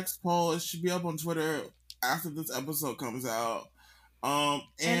in our next poll. It should be up on Twitter after this episode comes out.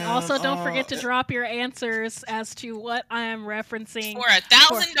 And also don't forget to drop your answers as to what I am referencing For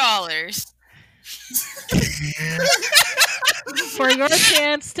 $1,000. for your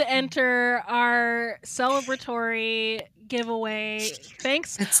chance to enter our celebratory giveaway.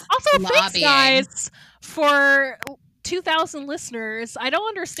 Thanks. It's Thanks lobbying. guys for 2,000 listeners. I don't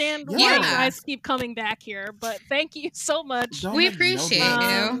understand why you Yeah. guys keep coming back here, but thank you so much. Don't We make no appreciate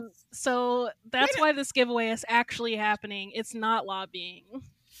difference. you. So that's why this giveaway is actually happening. It's not lobbying.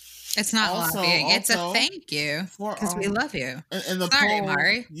 It's not lobbying. It's a Also, thank you for, because we love you. in the Sorry, poll,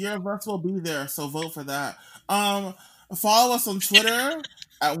 Mari. your verse will be there, so vote for that. Follow us on Twitter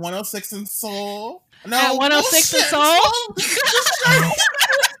at 106 and Soul. No, At 106 and Soul?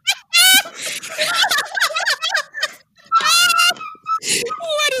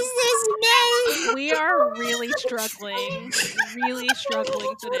 What is this now? We are really struggling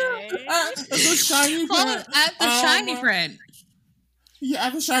today. The Shiny Follow Print. at the Shiny Print. Yeah,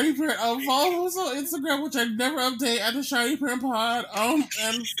 at the Shiny Print. Follow us on Instagram, which I never update, at the Shiny Print Pod. And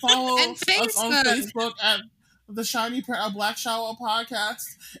follow And us on Facebook. Facebook at the Shiny Print, a Black Shower Podcast.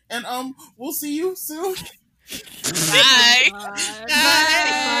 And we'll see you soon. Bye. God. Bye.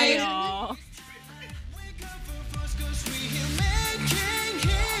 Bye, y'all.